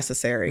just it's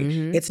necessary.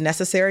 Mm-hmm. It's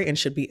necessary and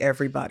should be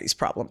everybody's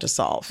problem to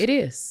solve. It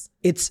is.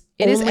 It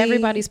is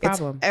everybody's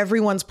problem. It's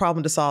everyone's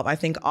problem to solve. I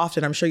think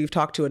often, I'm sure you've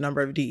talked to a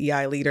number of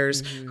DEI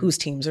leaders whose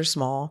teams are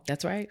small.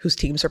 That's right. Whose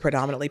teams are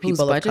predominantly people of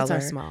color. Whose budgets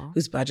are small.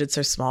 Whose budgets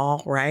are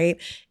small, right?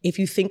 If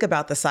you think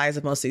about the size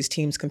of most of these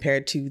teams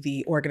compared to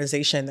the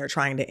organization they're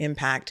trying to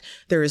impact,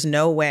 there is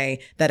no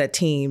way that a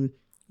team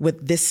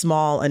with this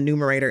small a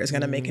numerator is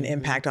going to make an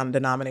impact on a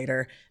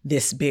denominator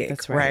this big.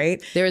 That's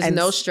right? There is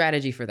no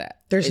strategy for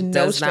that. There's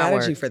no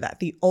strategy for that.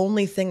 The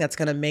only thing that's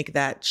going to make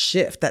that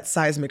shift, that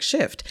seismic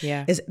shift,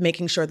 is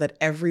making sure that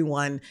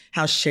everyone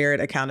has shared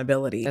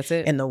accountability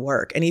in the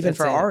work. And even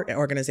for our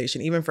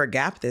organization, even for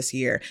GAP this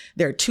year,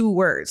 there are 2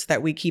 words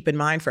that we keep in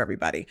mind for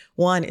everybody.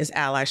 One is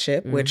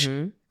allyship, which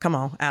come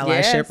on,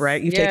 allyship,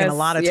 right? You've taken a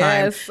lot of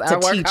time to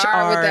teach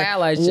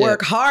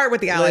work hard with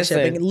the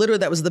allyship. And literally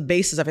that was the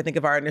basis of, I think,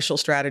 of our initial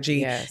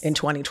strategy in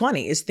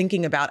 2020 is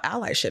thinking about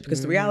allyship.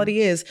 Because the reality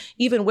is,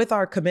 even with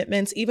our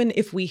commitments, even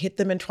if we hit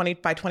them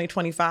by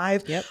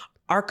 2025,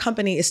 our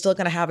company is still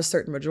going to have a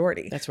certain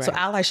majority. That's right. So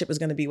allyship is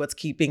going to be what's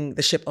keeping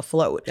the ship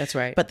afloat. That's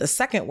right. But the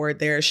second word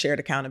there is shared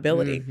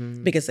accountability.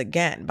 Because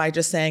again, by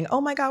just saying, oh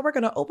my God, we're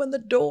going to open the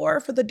door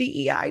for the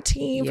DEI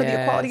team, for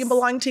the equality and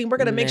belonging team. We're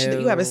going to make sure that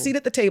you have a seat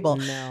at the table.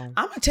 I'm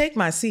going to take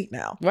my seat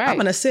now. Right. I'm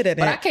going to sit at it.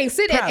 But I can't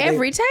sit at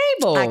every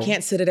table. I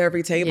can't sit at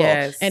every table.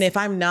 Yes. And if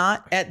I'm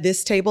not at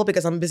this table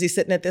because I'm busy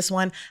sitting at this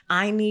one,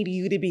 I need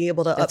you to be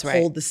able to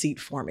uphold the seat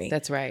for me.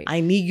 That's right. I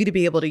need you to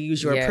be able to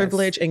use your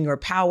privilege and your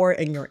power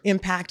and your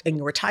impact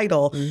and your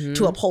title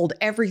to uphold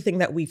everything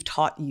that we've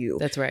taught you.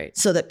 That's right.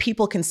 So that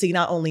people can see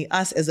not only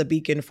us as a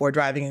beacon for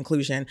driving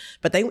inclusion,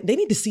 but they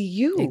need to see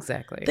you.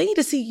 Exactly. They need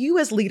to see you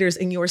as leaders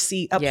in your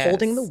seat,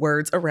 upholding the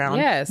words around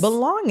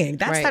belonging.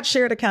 That's that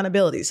shared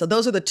accountability. So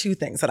those are the 2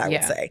 things that I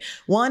would say.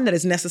 1, that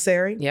is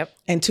necessary.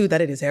 And 2,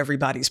 that it is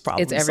everybody's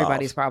problem. It's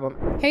everybody's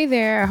problem. Hey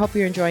there. I hope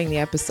you're enjoying the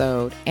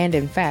episode. And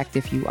in fact,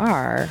 if you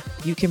are,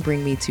 you can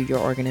bring me to your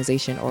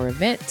organization or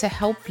event to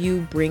help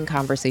you bring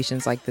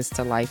conversations like this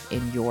to life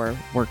in your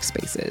workspaces.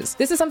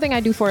 This is something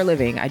I do for a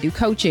living. I do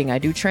coaching, I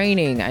do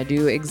training, I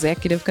do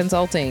executive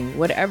consulting,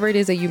 whatever it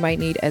is that you might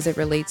need as it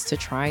relates to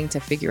trying to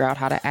figure out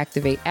how to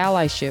activate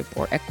allyship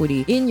or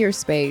equity in your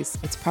space.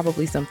 It's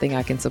probably something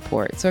I can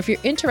support. So if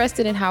you're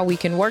interested in how we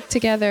can work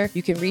together,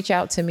 you can reach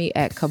out to me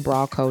at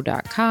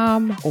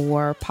cabralco.com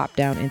or pop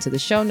down into the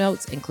show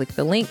notes and click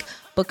the link,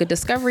 book a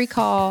discovery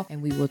call,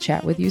 and we will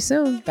chat with you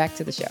soon. Back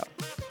to the show.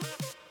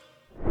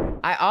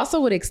 I also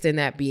would extend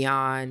that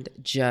beyond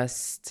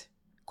just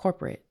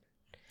corporate.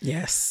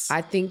 Yes.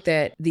 I think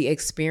that the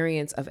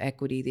experience of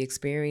equity, the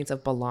experience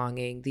of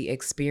belonging, the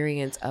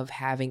experience of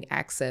having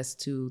access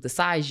to the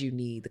size you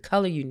need, the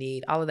color you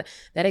need, all of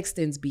that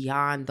extends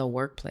beyond the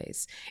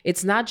workplace.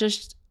 It's not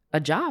just a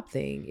job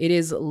thing. It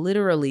is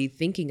literally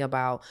thinking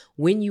about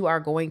when you are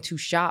going to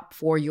shop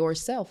for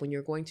yourself, when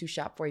you're going to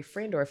shop for a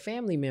friend or a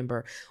family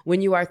member,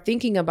 when you are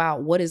thinking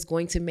about what is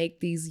going to make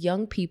these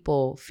young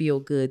people feel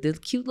good, the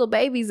cute little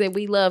babies that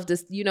we love to,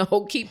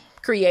 keep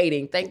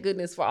creating. Thank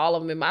goodness for all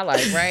of them in my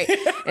life, right?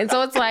 And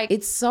so it's like,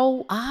 it's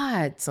so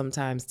odd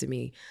sometimes to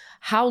me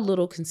how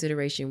little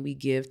consideration we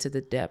give to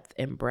the depth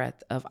and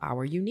breadth of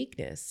our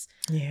uniqueness.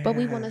 Yeah. But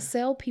we want to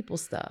sell people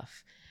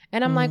stuff.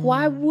 And I'm like,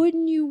 why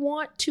wouldn't you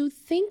want to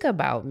think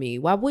about me?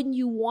 Why wouldn't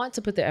you want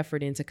to put the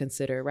effort in to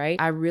consider,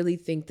 right? I really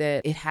think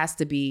that it has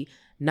to be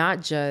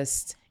not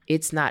just,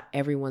 it's not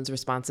everyone's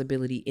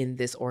responsibility in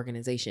this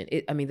organization.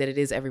 That it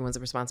is everyone's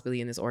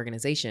responsibility in this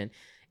organization.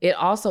 It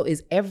also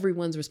is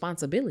everyone's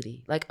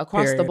responsibility, like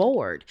across the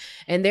board.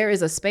 And there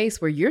is a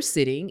space where you're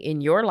sitting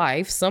in your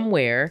life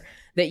somewhere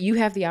that you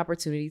have the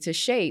opportunity to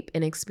shape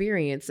an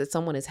experience that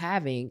someone is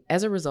having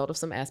as a result of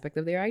some aspect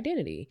of their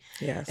identity.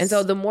 Yes. And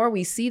so the more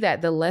we see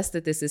that, the less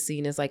that this is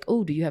seen as like,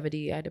 oh, do you have a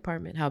DEI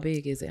department? How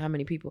big is it? How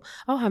many people?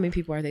 Oh, how many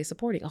people are they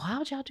supporting? Oh,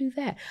 how'd y'all do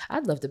that?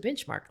 I'd love to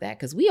benchmark that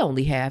because we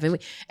only have. And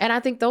I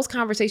think those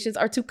conversations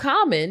are too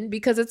common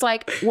because it's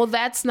like, well,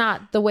 that's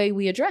not the way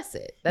we address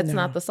it. That's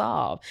not the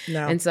solve.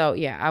 No. And so,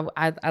 yeah,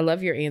 I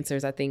love your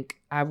answers. I think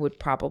I would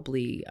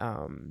probably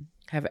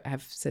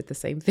have said the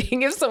same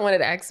thing if someone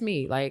had asked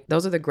me. Like,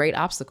 those are the great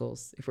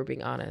obstacles, if we're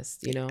being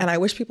honest, And I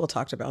wish people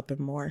talked about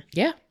them more.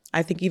 Yeah.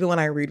 I think even when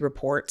I read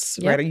reports,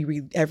 right? You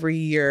read every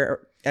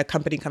year, a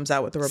company comes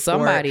out with a report.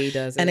 Somebody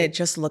does it. And it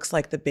just looks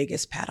like the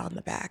biggest pat on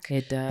the back.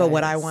 It does. But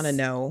what I want to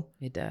know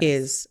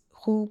is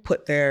who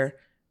put their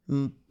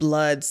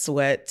blood,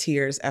 sweat,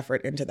 tears,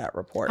 effort into that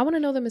report. I want to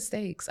know the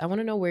mistakes. I want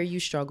to know where you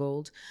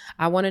struggled.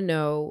 I want to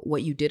know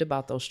what you did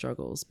about those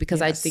struggles,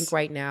 because I think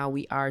right now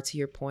we are, to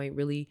your point,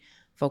 really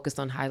focused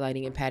on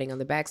highlighting and patting on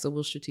the back. So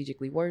we'll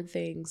strategically word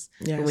things.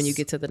 But when you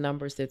get to the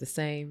numbers, they're the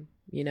same.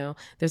 You know,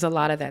 there's a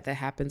lot of that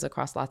happens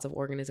across lots of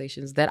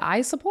organizations that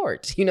I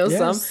support, you know,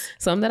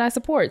 some that I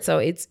support. So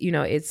it's, you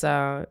know, it's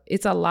a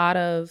lot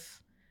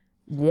of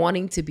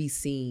wanting to be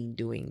seen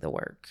doing the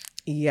work.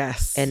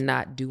 Yes. And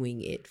not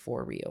doing it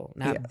for real,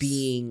 not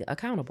being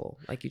accountable,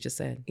 like you just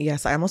said.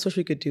 Yes. I almost wish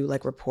we could do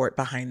like report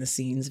behind the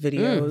scenes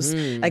videos,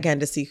 again,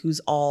 to see who's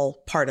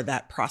all part of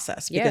that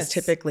process. Because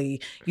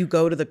typically you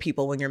go to the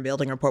people when you're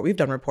building a report. We've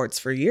done reports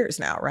for years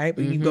now, right?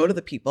 But you go to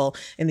the people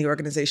in the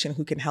organization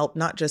who can help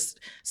not just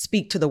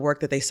speak to the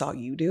work that they saw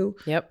you do,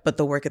 but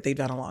the work that they've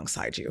done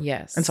alongside you.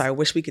 Yes. And so I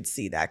wish we could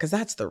see that, because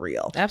that's the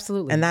real.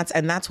 Absolutely. And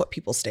that's what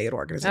people stay at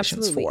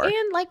organizations for.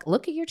 And like,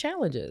 look at your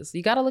challenges.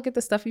 You got to look at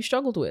the stuff you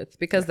struggled with,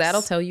 because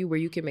that'll tell you where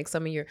you can make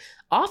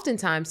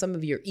oftentimes some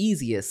of your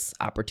easiest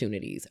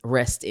opportunities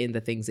rest in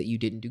the things that you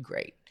didn't do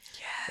great.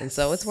 Yes. And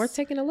so it's worth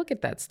taking a look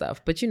at that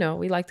stuff. But, you know,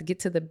 we like to get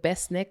to the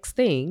best next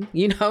thing,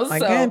 you know.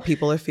 Again,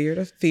 people are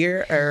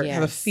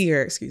have a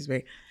fear,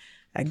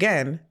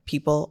 Again,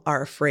 people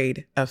are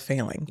afraid of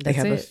failing. They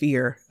have a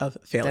fear of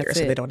failure,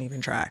 so they don't even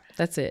try.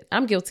 That's it.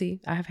 I'm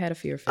guilty. I have had a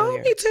fear of failure.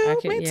 Oh, me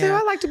too. Me too.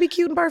 I like to be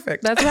cute and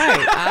perfect. That's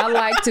right. I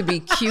like to be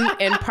cute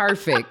and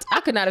perfect.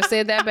 I could not have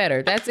said that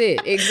better. That's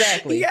it.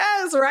 Exactly.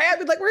 Yes, right? I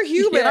mean, like, we're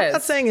human. I'm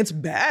not saying it's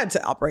bad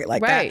to operate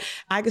like that.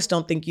 I just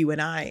don't think you and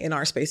I, in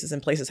our spaces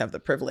and places, have the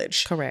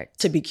privilege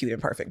to be cute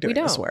and perfect doing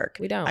this work.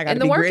 We don't. I gotta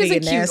and the be work gritty isn't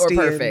and cute nasty.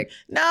 or perfect.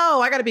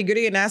 No, I got to be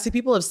gritty and nasty.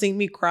 People have seen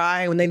me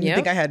cry when they didn't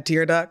think I had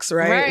tear ducts,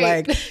 right?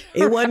 Like,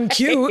 it wasn't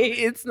cute.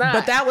 It's not.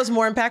 But that was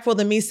more impactful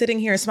than me sitting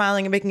here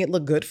smiling and making it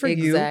look good for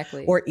you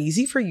or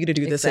easy for you to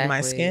do this in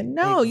my skin.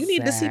 No, you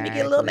need to see me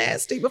get a little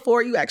nasty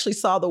before you actually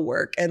saw the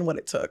work and what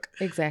it took.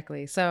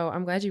 Exactly. So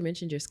I'm glad you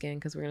mentioned your skin,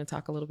 because we're going to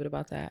talk a little bit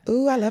about that.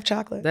 Ooh, I love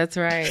chocolate. That's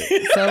right.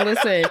 So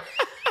listen,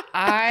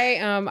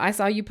 I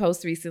saw you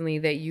post recently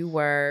that you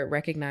were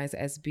recognized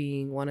as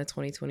being one of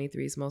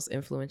 2023's most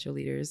influential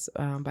leaders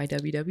by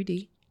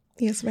WWD.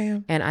 Yes,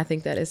 ma'am. And I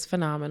think that is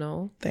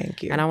phenomenal.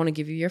 Thank you. And I want to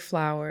give you your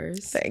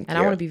flowers. Thank you. And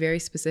I want to be very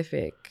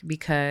specific,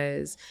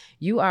 because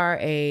you are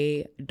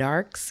a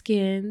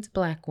dark-skinned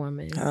Black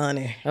woman.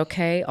 Honey.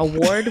 Okay.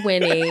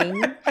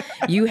 Award-winning.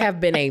 You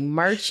have been a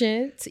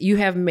merchant. You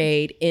have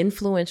made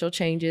influential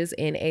changes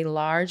in a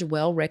large,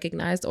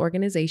 well-recognized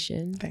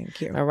organization.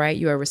 Thank you. All right.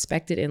 You are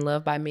respected and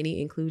loved by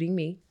many, including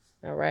me.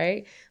 All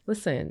right.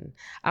 Listen,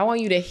 I want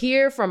you to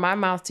hear from my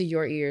mouth to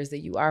your ears that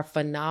you are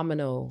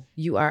phenomenal.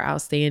 You are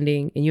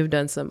outstanding, and you've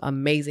done some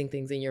amazing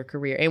things in your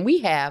career. And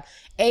we have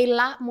a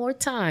lot more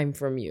time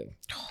from you.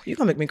 You're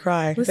going to make me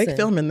cry. Listen, they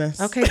filming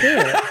this. Okay,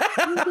 good.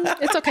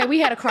 It's okay.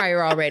 We had a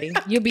crier already.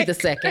 You'll be the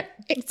second.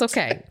 It's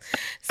okay.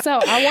 So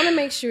I want to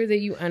make sure that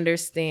you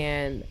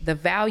understand the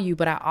value,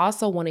 but I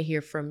also want to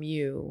hear from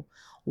you.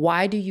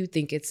 Why do you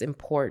think it's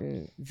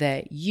important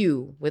that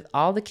you, with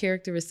all the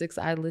characteristics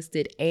I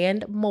listed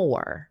and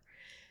more,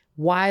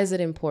 why is it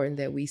important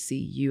that we see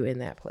you in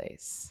that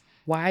place?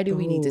 Why do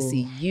we need to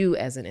see you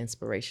as an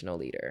inspirational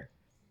leader?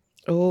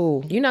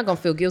 Oh, you're not going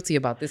to feel guilty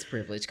about this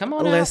privilege. Come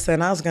on.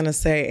 Listen, I was going to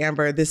say,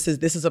 Amber, this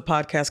is a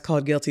podcast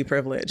called Guilty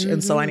Privilege.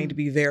 And so I need to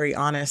be very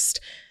honest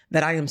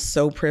that I am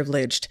so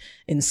privileged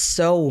in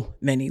so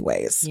many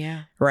ways.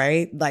 Yeah.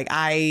 Right? Like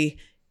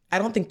I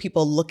don't think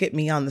people look at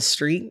me on the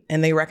street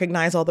and they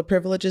recognize all the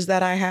privileges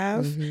that I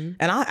have. And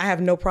I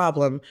have no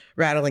problem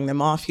rattling them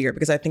off here,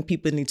 because I think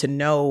people need to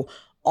know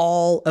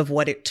all of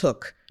what it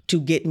took to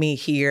get me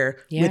here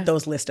with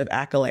those list of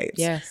accolades.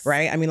 Yes.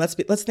 Right? I mean,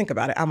 let's think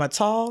about it. I'm a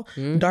tall,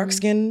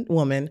 dark-skinned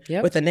woman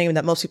with a name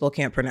that most people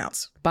can't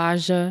pronounce.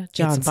 Bahja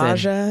Johnson. It's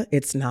Bahja.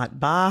 It's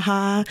not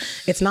Bahja.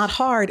 It's not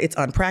hard. It's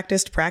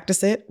unpracticed.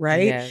 Practice it,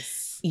 right?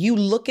 Yes. You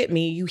look at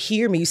me, you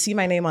hear me, you see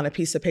my name on a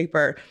piece of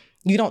paper.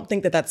 You don't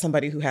think that that's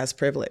somebody who has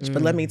privilege,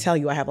 but let me tell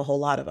you, I have a whole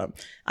lot of them.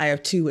 I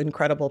have two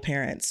incredible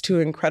parents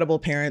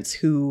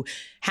who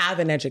have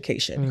an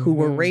education, who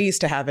were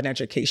raised to have an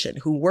education,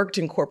 who worked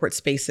in corporate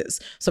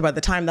spaces. So by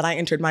the time that I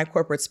entered my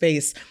corporate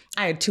space,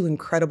 I had two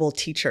incredible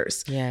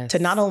teachers to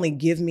not only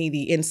give me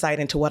the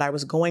insight into what I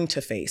was going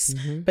to face,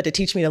 but to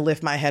teach me to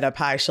lift my head up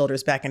high,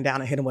 shoulders back and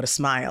down, and hit them with a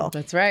smile.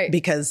 That's right.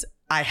 Because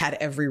I had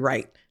every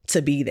right to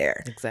be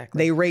there.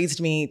 Exactly. They raised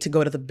me to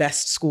go to the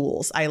best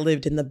schools. I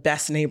lived in the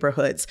best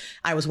neighborhoods.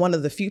 I was one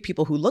of the few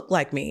people who looked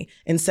like me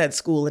in said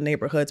school and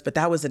neighborhoods, but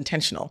that was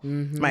intentional.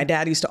 My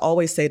dad used to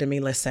always say to me,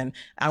 listen,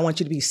 I want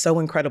you to be so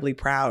incredibly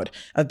proud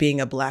of being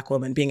a Black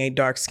woman, being a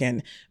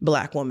dark-skinned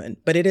Black woman,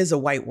 but it is a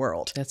white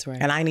world. That's right.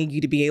 And I need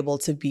you to be able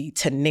to be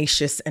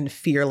tenacious and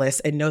fearless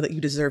and know that you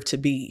deserve to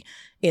be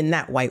in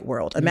that white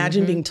world.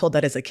 Imagine being told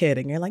that as a kid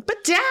and you're like,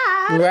 but Dad,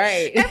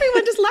 right,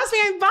 everyone just loves me.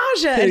 I'm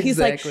Bahja. And he's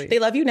like, Exactly. they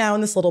love you now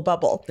in this little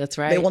bubble. That's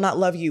right. They will not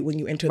love you when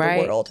you enter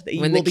the world.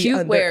 You when will the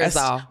cute wears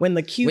off. When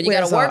the cute when you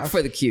wears gotta work off,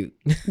 for the cute.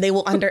 they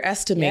will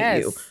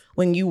underestimate you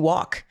when you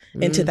walk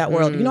into that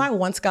world. You know, I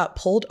once got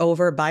pulled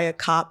over by a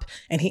cop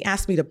and he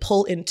asked me to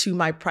pull into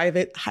my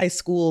private high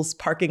school's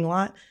parking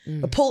lot.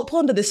 Pull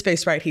into this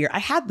space right here. I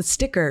had the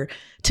sticker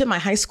to my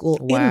high school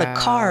in the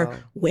car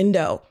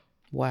window.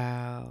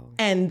 Wow.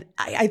 And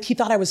he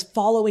thought I was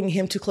following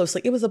him too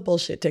closely. It was a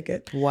bullshit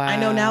ticket. Wow. I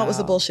know now it was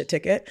a bullshit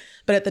ticket.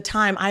 But at the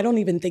time, I don't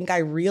even think I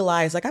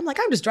realized, I'm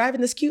just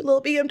driving this cute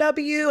little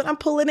BMW and I'm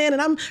pulling in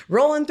and I'm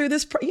rolling through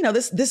this,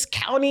 this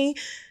county.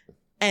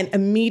 And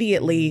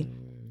immediately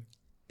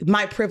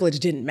my privilege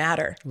didn't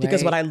matter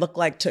because what I looked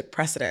like took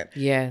precedent.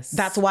 Yes.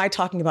 That's why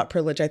talking about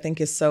privilege, I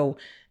think, is so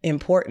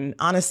important.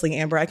 Honestly,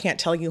 Amber, I can't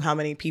tell you how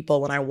many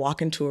people, when I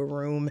walk into a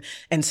room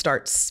and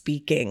start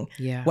speaking,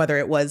 whether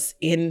it was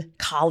in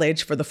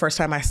college for the first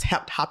time I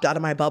hopped out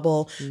of my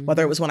bubble,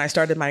 whether it was when I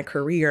started my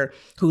career,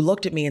 who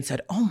looked at me and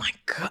said, oh my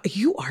God,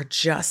 you are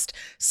just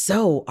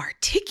so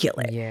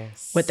articulate.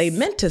 Yes. What they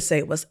meant to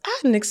say was, I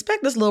didn't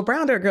expect this little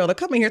brown girl to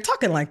come in here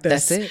talking like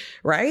this. That's it.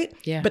 Right?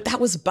 Yeah. But that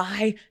was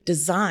by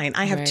design.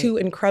 I have two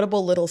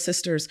incredible little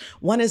sisters.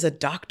 One is a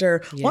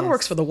doctor. One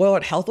works for the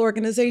World Health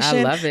Organization.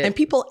 I love it. And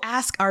people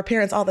ask our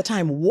parents all the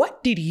time,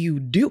 what did you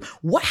do?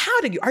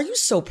 Are you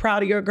so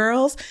proud of your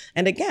girls?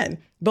 And again,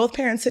 both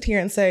parents sit here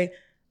and say,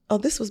 oh,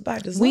 this was by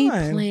design. We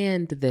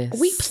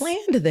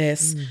planned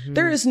this.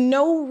 There is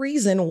no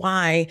reason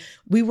why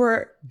we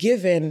were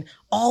given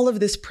all of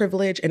this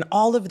privilege and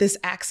all of this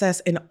access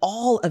and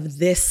all of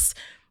this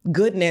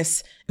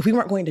goodness if we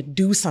weren't going to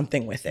do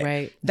something with it.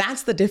 Right.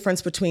 That's the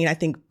difference between, I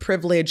think,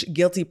 privilege,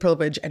 guilty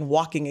privilege, and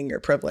walking in your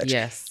privilege.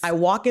 Yes. I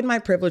walk in my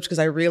privilege because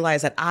I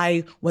realized that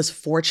I was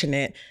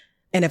fortunate.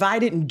 And if I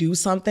didn't do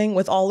something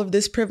with all of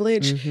this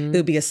privilege, it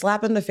would be a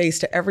slap in the face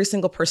to every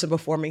single person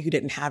before me who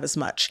didn't have as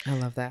much. I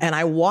love that. And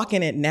I walk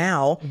in it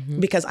now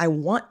because I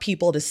want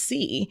people to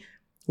see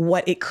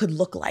what it could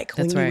look like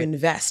when you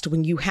invest,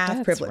 when you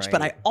have privilege.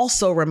 But I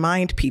also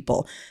remind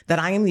people that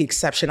I am the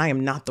exception. I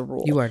am not the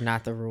rule. You are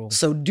not the rule.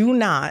 So do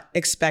not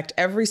expect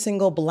every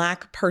single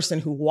Black person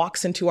who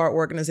walks into our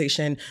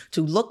organization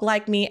to look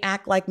like me,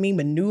 act like me,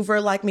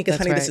 maneuver like me. Because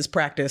honey, this is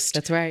practiced.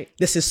 That's right.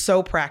 This is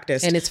so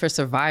practiced. And it's for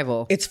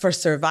survival. It's for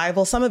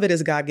survival. Some of it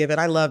is God-given.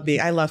 I love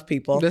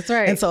people. That's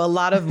right. And so a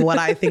lot of what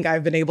I think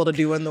I've been able to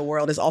do in the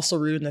world is also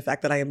rooted in the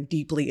fact that I am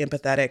deeply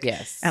empathetic.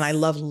 Yes. And I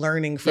love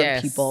learning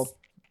from people.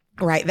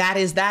 Right.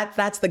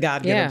 That's the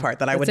God-given part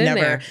that I would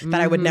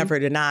never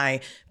deny.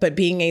 But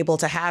being able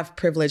to have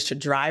privilege to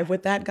drive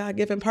with that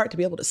God-given part, to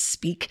be able to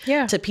speak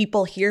to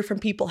people, hear from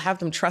people, have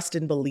them trust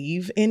and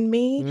believe in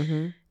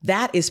me,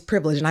 that is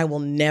privilege. And I will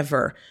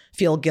never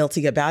feel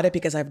guilty about it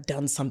because I've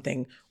done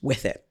something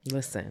with it.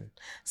 Listen.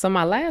 So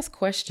my last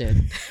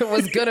question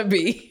was going to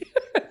be,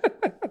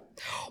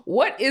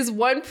 what is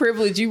one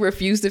privilege you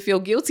refuse to feel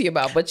guilty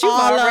about, but you've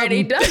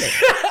already done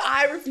it?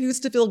 I refuse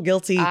to feel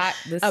guilty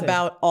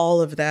about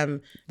all of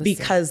them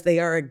because they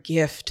are a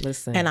gift.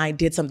 And I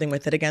did something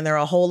with it. Again, there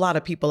are a whole lot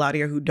of people out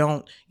here who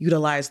don't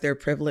utilize their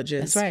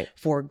privileges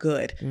for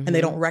good. And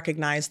they don't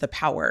recognize the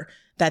power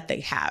that they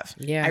have.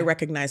 I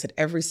recognize it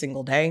every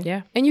single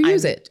day. And you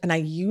use it. And I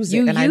use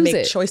it. And I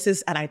make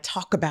choices and I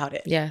talk about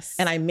it.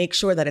 And I make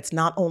sure that it's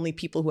not only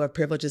people who have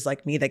privileges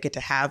like me that get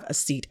to have a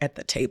seat at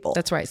the table.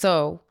 That's right.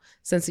 So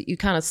since you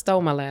kind of stole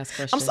my last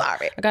question. I'm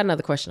sorry. I got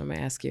another question I'm going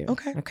to ask you.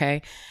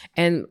 Okay.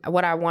 And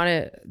what I want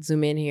to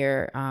zoom in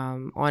here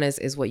on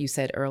is what you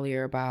said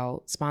earlier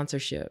about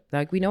sponsorship.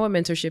 Like, we know what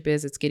mentorship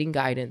is. It's getting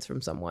guidance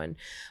from someone.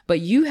 But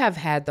you have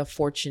had the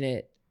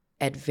fortunate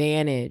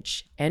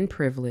advantage and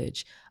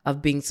privilege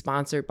of being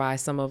sponsored by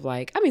some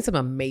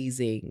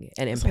amazing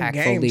and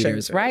impactful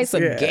leaders, right?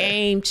 Some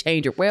game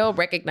changer,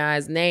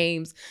 well-recognized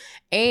names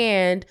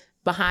and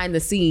behind the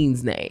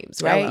scenes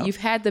names, right? Hello. You've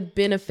had the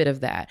benefit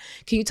of that.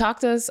 Can you talk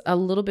to us a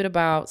little bit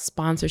about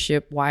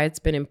sponsorship, why it's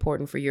been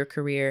important for your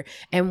career,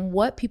 and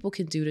what people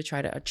can do to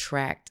try to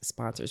attract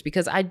sponsors?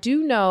 Because I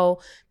do know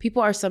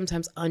people are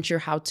sometimes unsure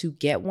how to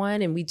get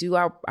one, and we do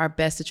our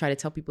best to try to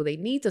tell people they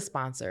need to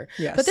sponsor.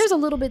 But there's a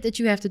little bit that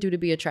you have to do to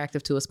be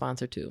attractive to a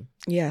sponsor too.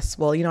 Yes.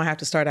 Well, I have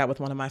to start out with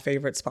one of my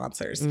favorite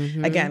sponsors.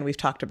 Again, we've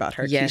talked about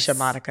her, Keisha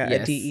Monica,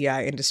 a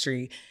DEI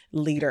industry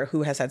leader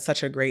who has had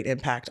such a great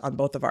impact on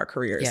both of our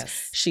careers.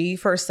 She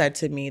first said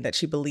to me that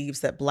she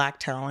believes that Black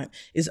talent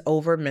is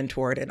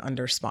over-mentored and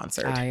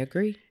under-sponsored. I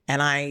agree.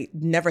 And I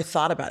never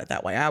thought about it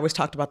that way. I always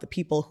talked about the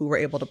people who were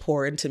able to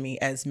pour into me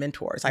as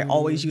mentors. I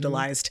always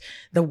utilized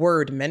the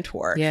word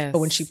mentor. But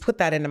when she put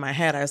that into my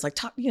head, I was like,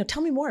 tell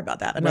me more about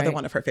that. Another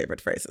one of her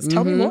favorite phrases.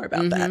 Tell me more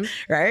about that.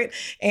 Right.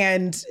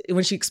 And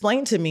when she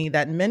explained to me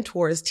that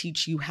mentors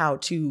teach you how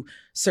to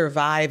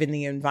survive in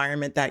the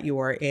environment that you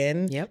are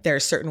in,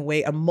 there's a certain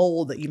way, a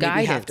mold that you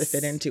maybe have to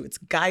fit into. It's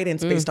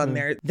guidance based on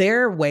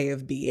their way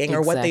of being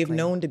or what they've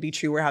known to be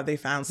true or how they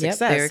found success.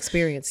 Their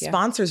experience.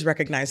 Sponsors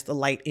recognize the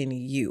light in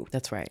you. you.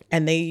 That's right.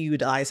 And they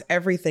utilize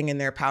everything in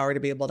their power to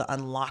be able to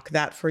unlock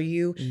that for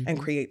you and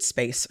create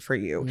space for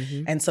you.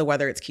 And so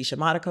whether it's Keisha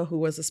Monaco, who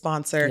was a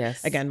sponsor,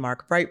 again,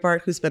 Mark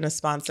Breitbart, who's been a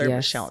sponsor,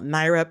 Michelle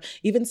Nyrup,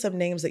 even some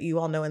names that you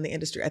all know in the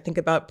industry. I think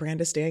about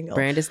Brandis Daniel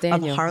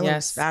of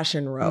Harlem's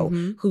Fashion Row,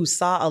 who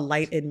saw a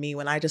light in me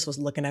when I just was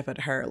looking up at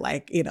her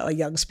like, you know, a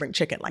young spring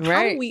chicken. Like,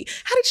 how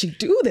did she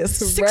do this?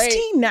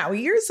 16 now,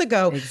 years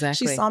ago.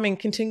 She saw me and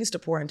continues to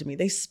pour into me.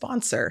 They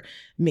sponsor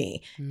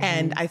me.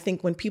 And I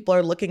think when people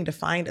are looking to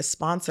find a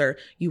sponsor,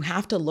 you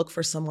have to look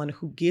for someone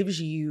who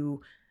gives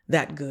you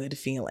that good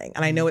feeling.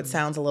 And I know it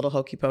sounds a little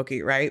hokey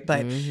pokey, right?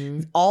 But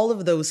all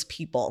of those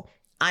people,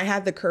 I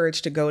had the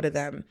courage to go to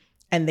them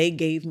and they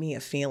gave me a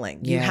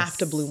feeling. You have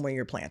to bloom where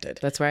you're planted.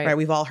 That's right.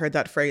 We've all heard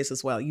that phrase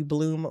as well. You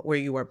bloom where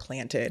you are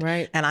planted.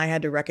 Right. And I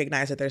had to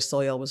recognize that their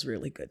soil was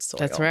really good soil.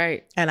 That's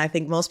right. And I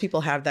think most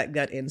people have that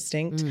gut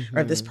instinct,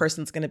 or this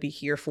person's going to be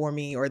here for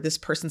me, or this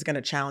person's going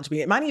to challenge me.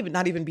 It might even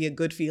not even be a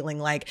good feeling,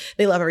 like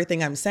they love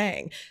everything I'm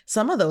saying.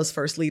 Some of those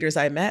first leaders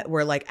I met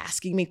were like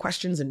asking me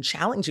questions and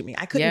challenging me.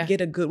 I couldn't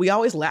get a good, we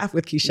always laugh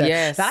with Keisha.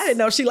 I didn't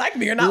know if she liked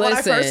me or not when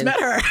I first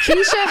met her.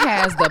 Keisha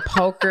has the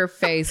poker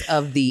face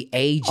of the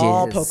ages.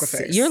 All poker face.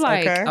 You're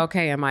like,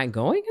 okay, am I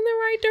going in the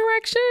right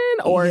direction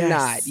or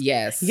not?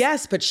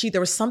 Yes, but there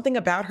was something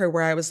about her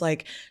where I was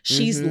like,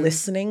 she's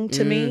listening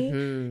to me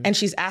and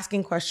she's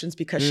asking questions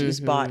because she's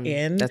bought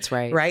in. That's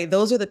right. Right?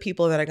 Those are the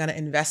people that are going to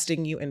invest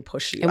in you and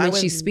push you. And when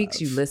she speaks,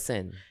 you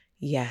listen.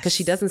 Yes. Because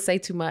she doesn't say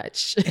too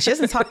much. She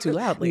doesn't talk too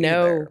loudly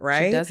either,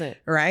 right? She doesn't.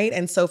 Right?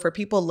 And so for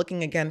people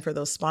looking again for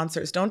those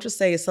sponsors, don't just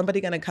say, is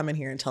somebody going to come in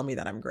here and tell me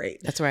that I'm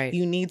great? That's right.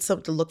 You need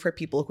to look for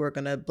people who are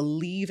going to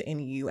believe in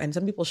you. And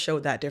some people show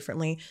that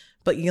differently,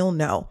 but you'll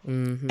know.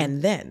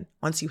 And then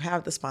once you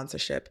have the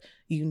sponsorship,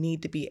 you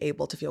need to be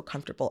able to feel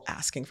comfortable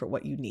asking for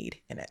what you need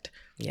in it.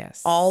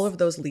 Yes. All of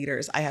those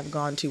leaders I have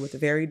gone to with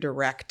very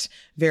direct,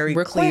 very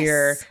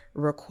clear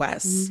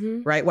requests,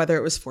 right? Whether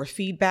it was for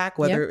feedback,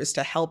 whether it was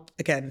to help,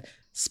 again,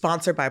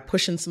 sponsor by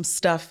pushing some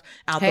stuff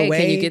out the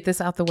way. Can you get this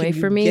out the way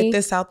for me? Get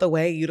this out the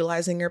way,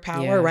 utilizing your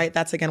power, right?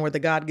 That's again where the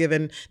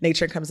God-given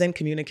nature comes in,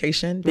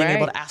 communication, being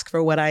able to ask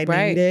for what I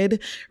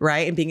needed,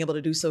 right? And being able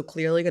to do so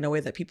clearly in a way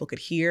that people could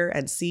hear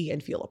and see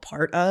and feel a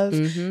part of.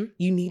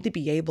 You need to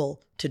be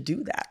able to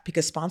do that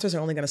because sponsors are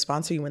only going to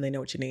sponsor you when they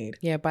know what you need.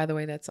 Yeah, by the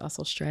way, that's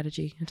also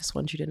strategy. I just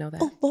want you to know that.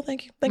 Oh, well,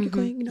 thank you. Thank you,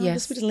 Queen. You know, we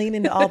just lean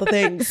into all the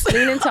things.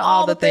 Lean into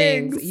all the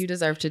things. You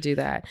deserve to do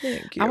that.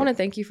 Thank you. I want to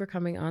thank you for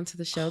coming on to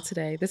the show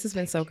today. This has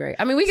been so great.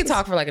 I mean, we could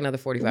talk for like another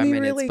 45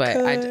 minutes, really but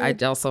I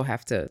also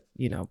have to,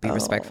 you know, be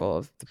respectful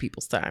of the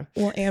people's time.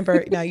 Well,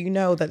 Amber, now you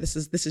know that this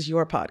is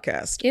your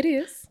podcast. It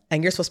is.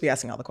 And you're supposed to be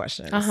asking all the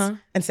questions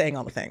and saying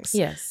all the things.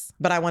 Yes.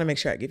 But I want to make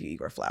sure I give you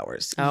your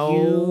flowers.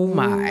 I'm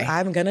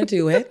going to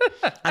do it.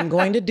 I'm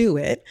going to do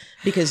it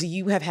because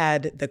you have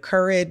had the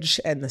courage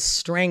and the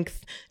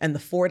strength and the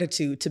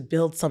fortitude to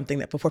build something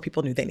that before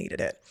people knew they needed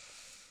it.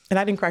 And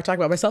I didn't cry talking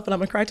about myself, and I'm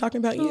going to cry talking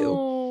about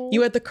you.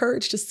 You had the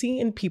courage to see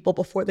in people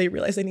before they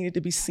realized they needed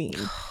to be seen.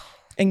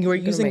 And you were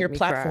using your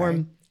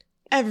platform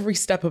every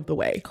step of the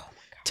way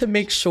to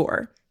make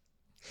sure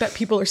that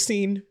people are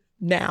seen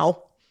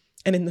now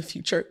and in the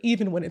future,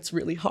 even when it's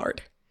really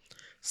hard.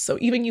 So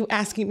even you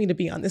asking me to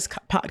be on this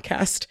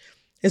podcast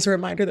is a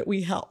reminder that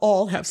we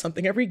all have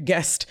something. Every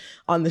guest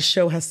on the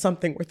show has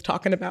something worth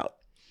talking about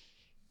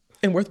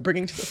and worth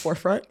bringing to the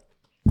forefront.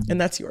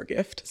 And that's your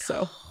gift.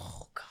 So,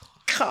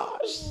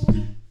 gosh.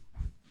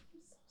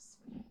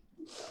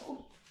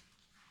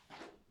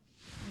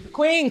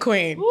 Queen.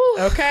 Ooh.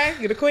 Okay?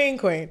 You're the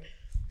queen.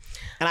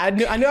 And I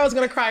knew I was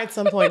going to cry at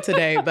some point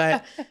today,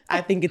 but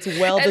I think it's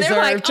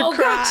well-deserved to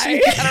cry.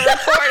 You gotta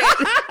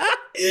record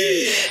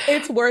it.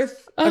 It's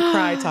worth a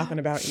cry talking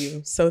about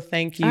you. So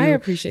thank you. I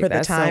appreciate for the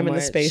that time so and the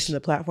much. space and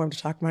the platform to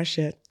talk my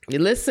shit.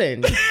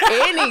 Listen,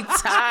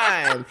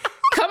 anytime.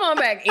 Come on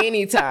back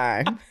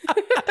anytime.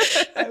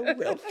 I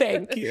will.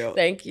 Thank you.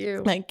 Thank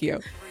you. Thank you.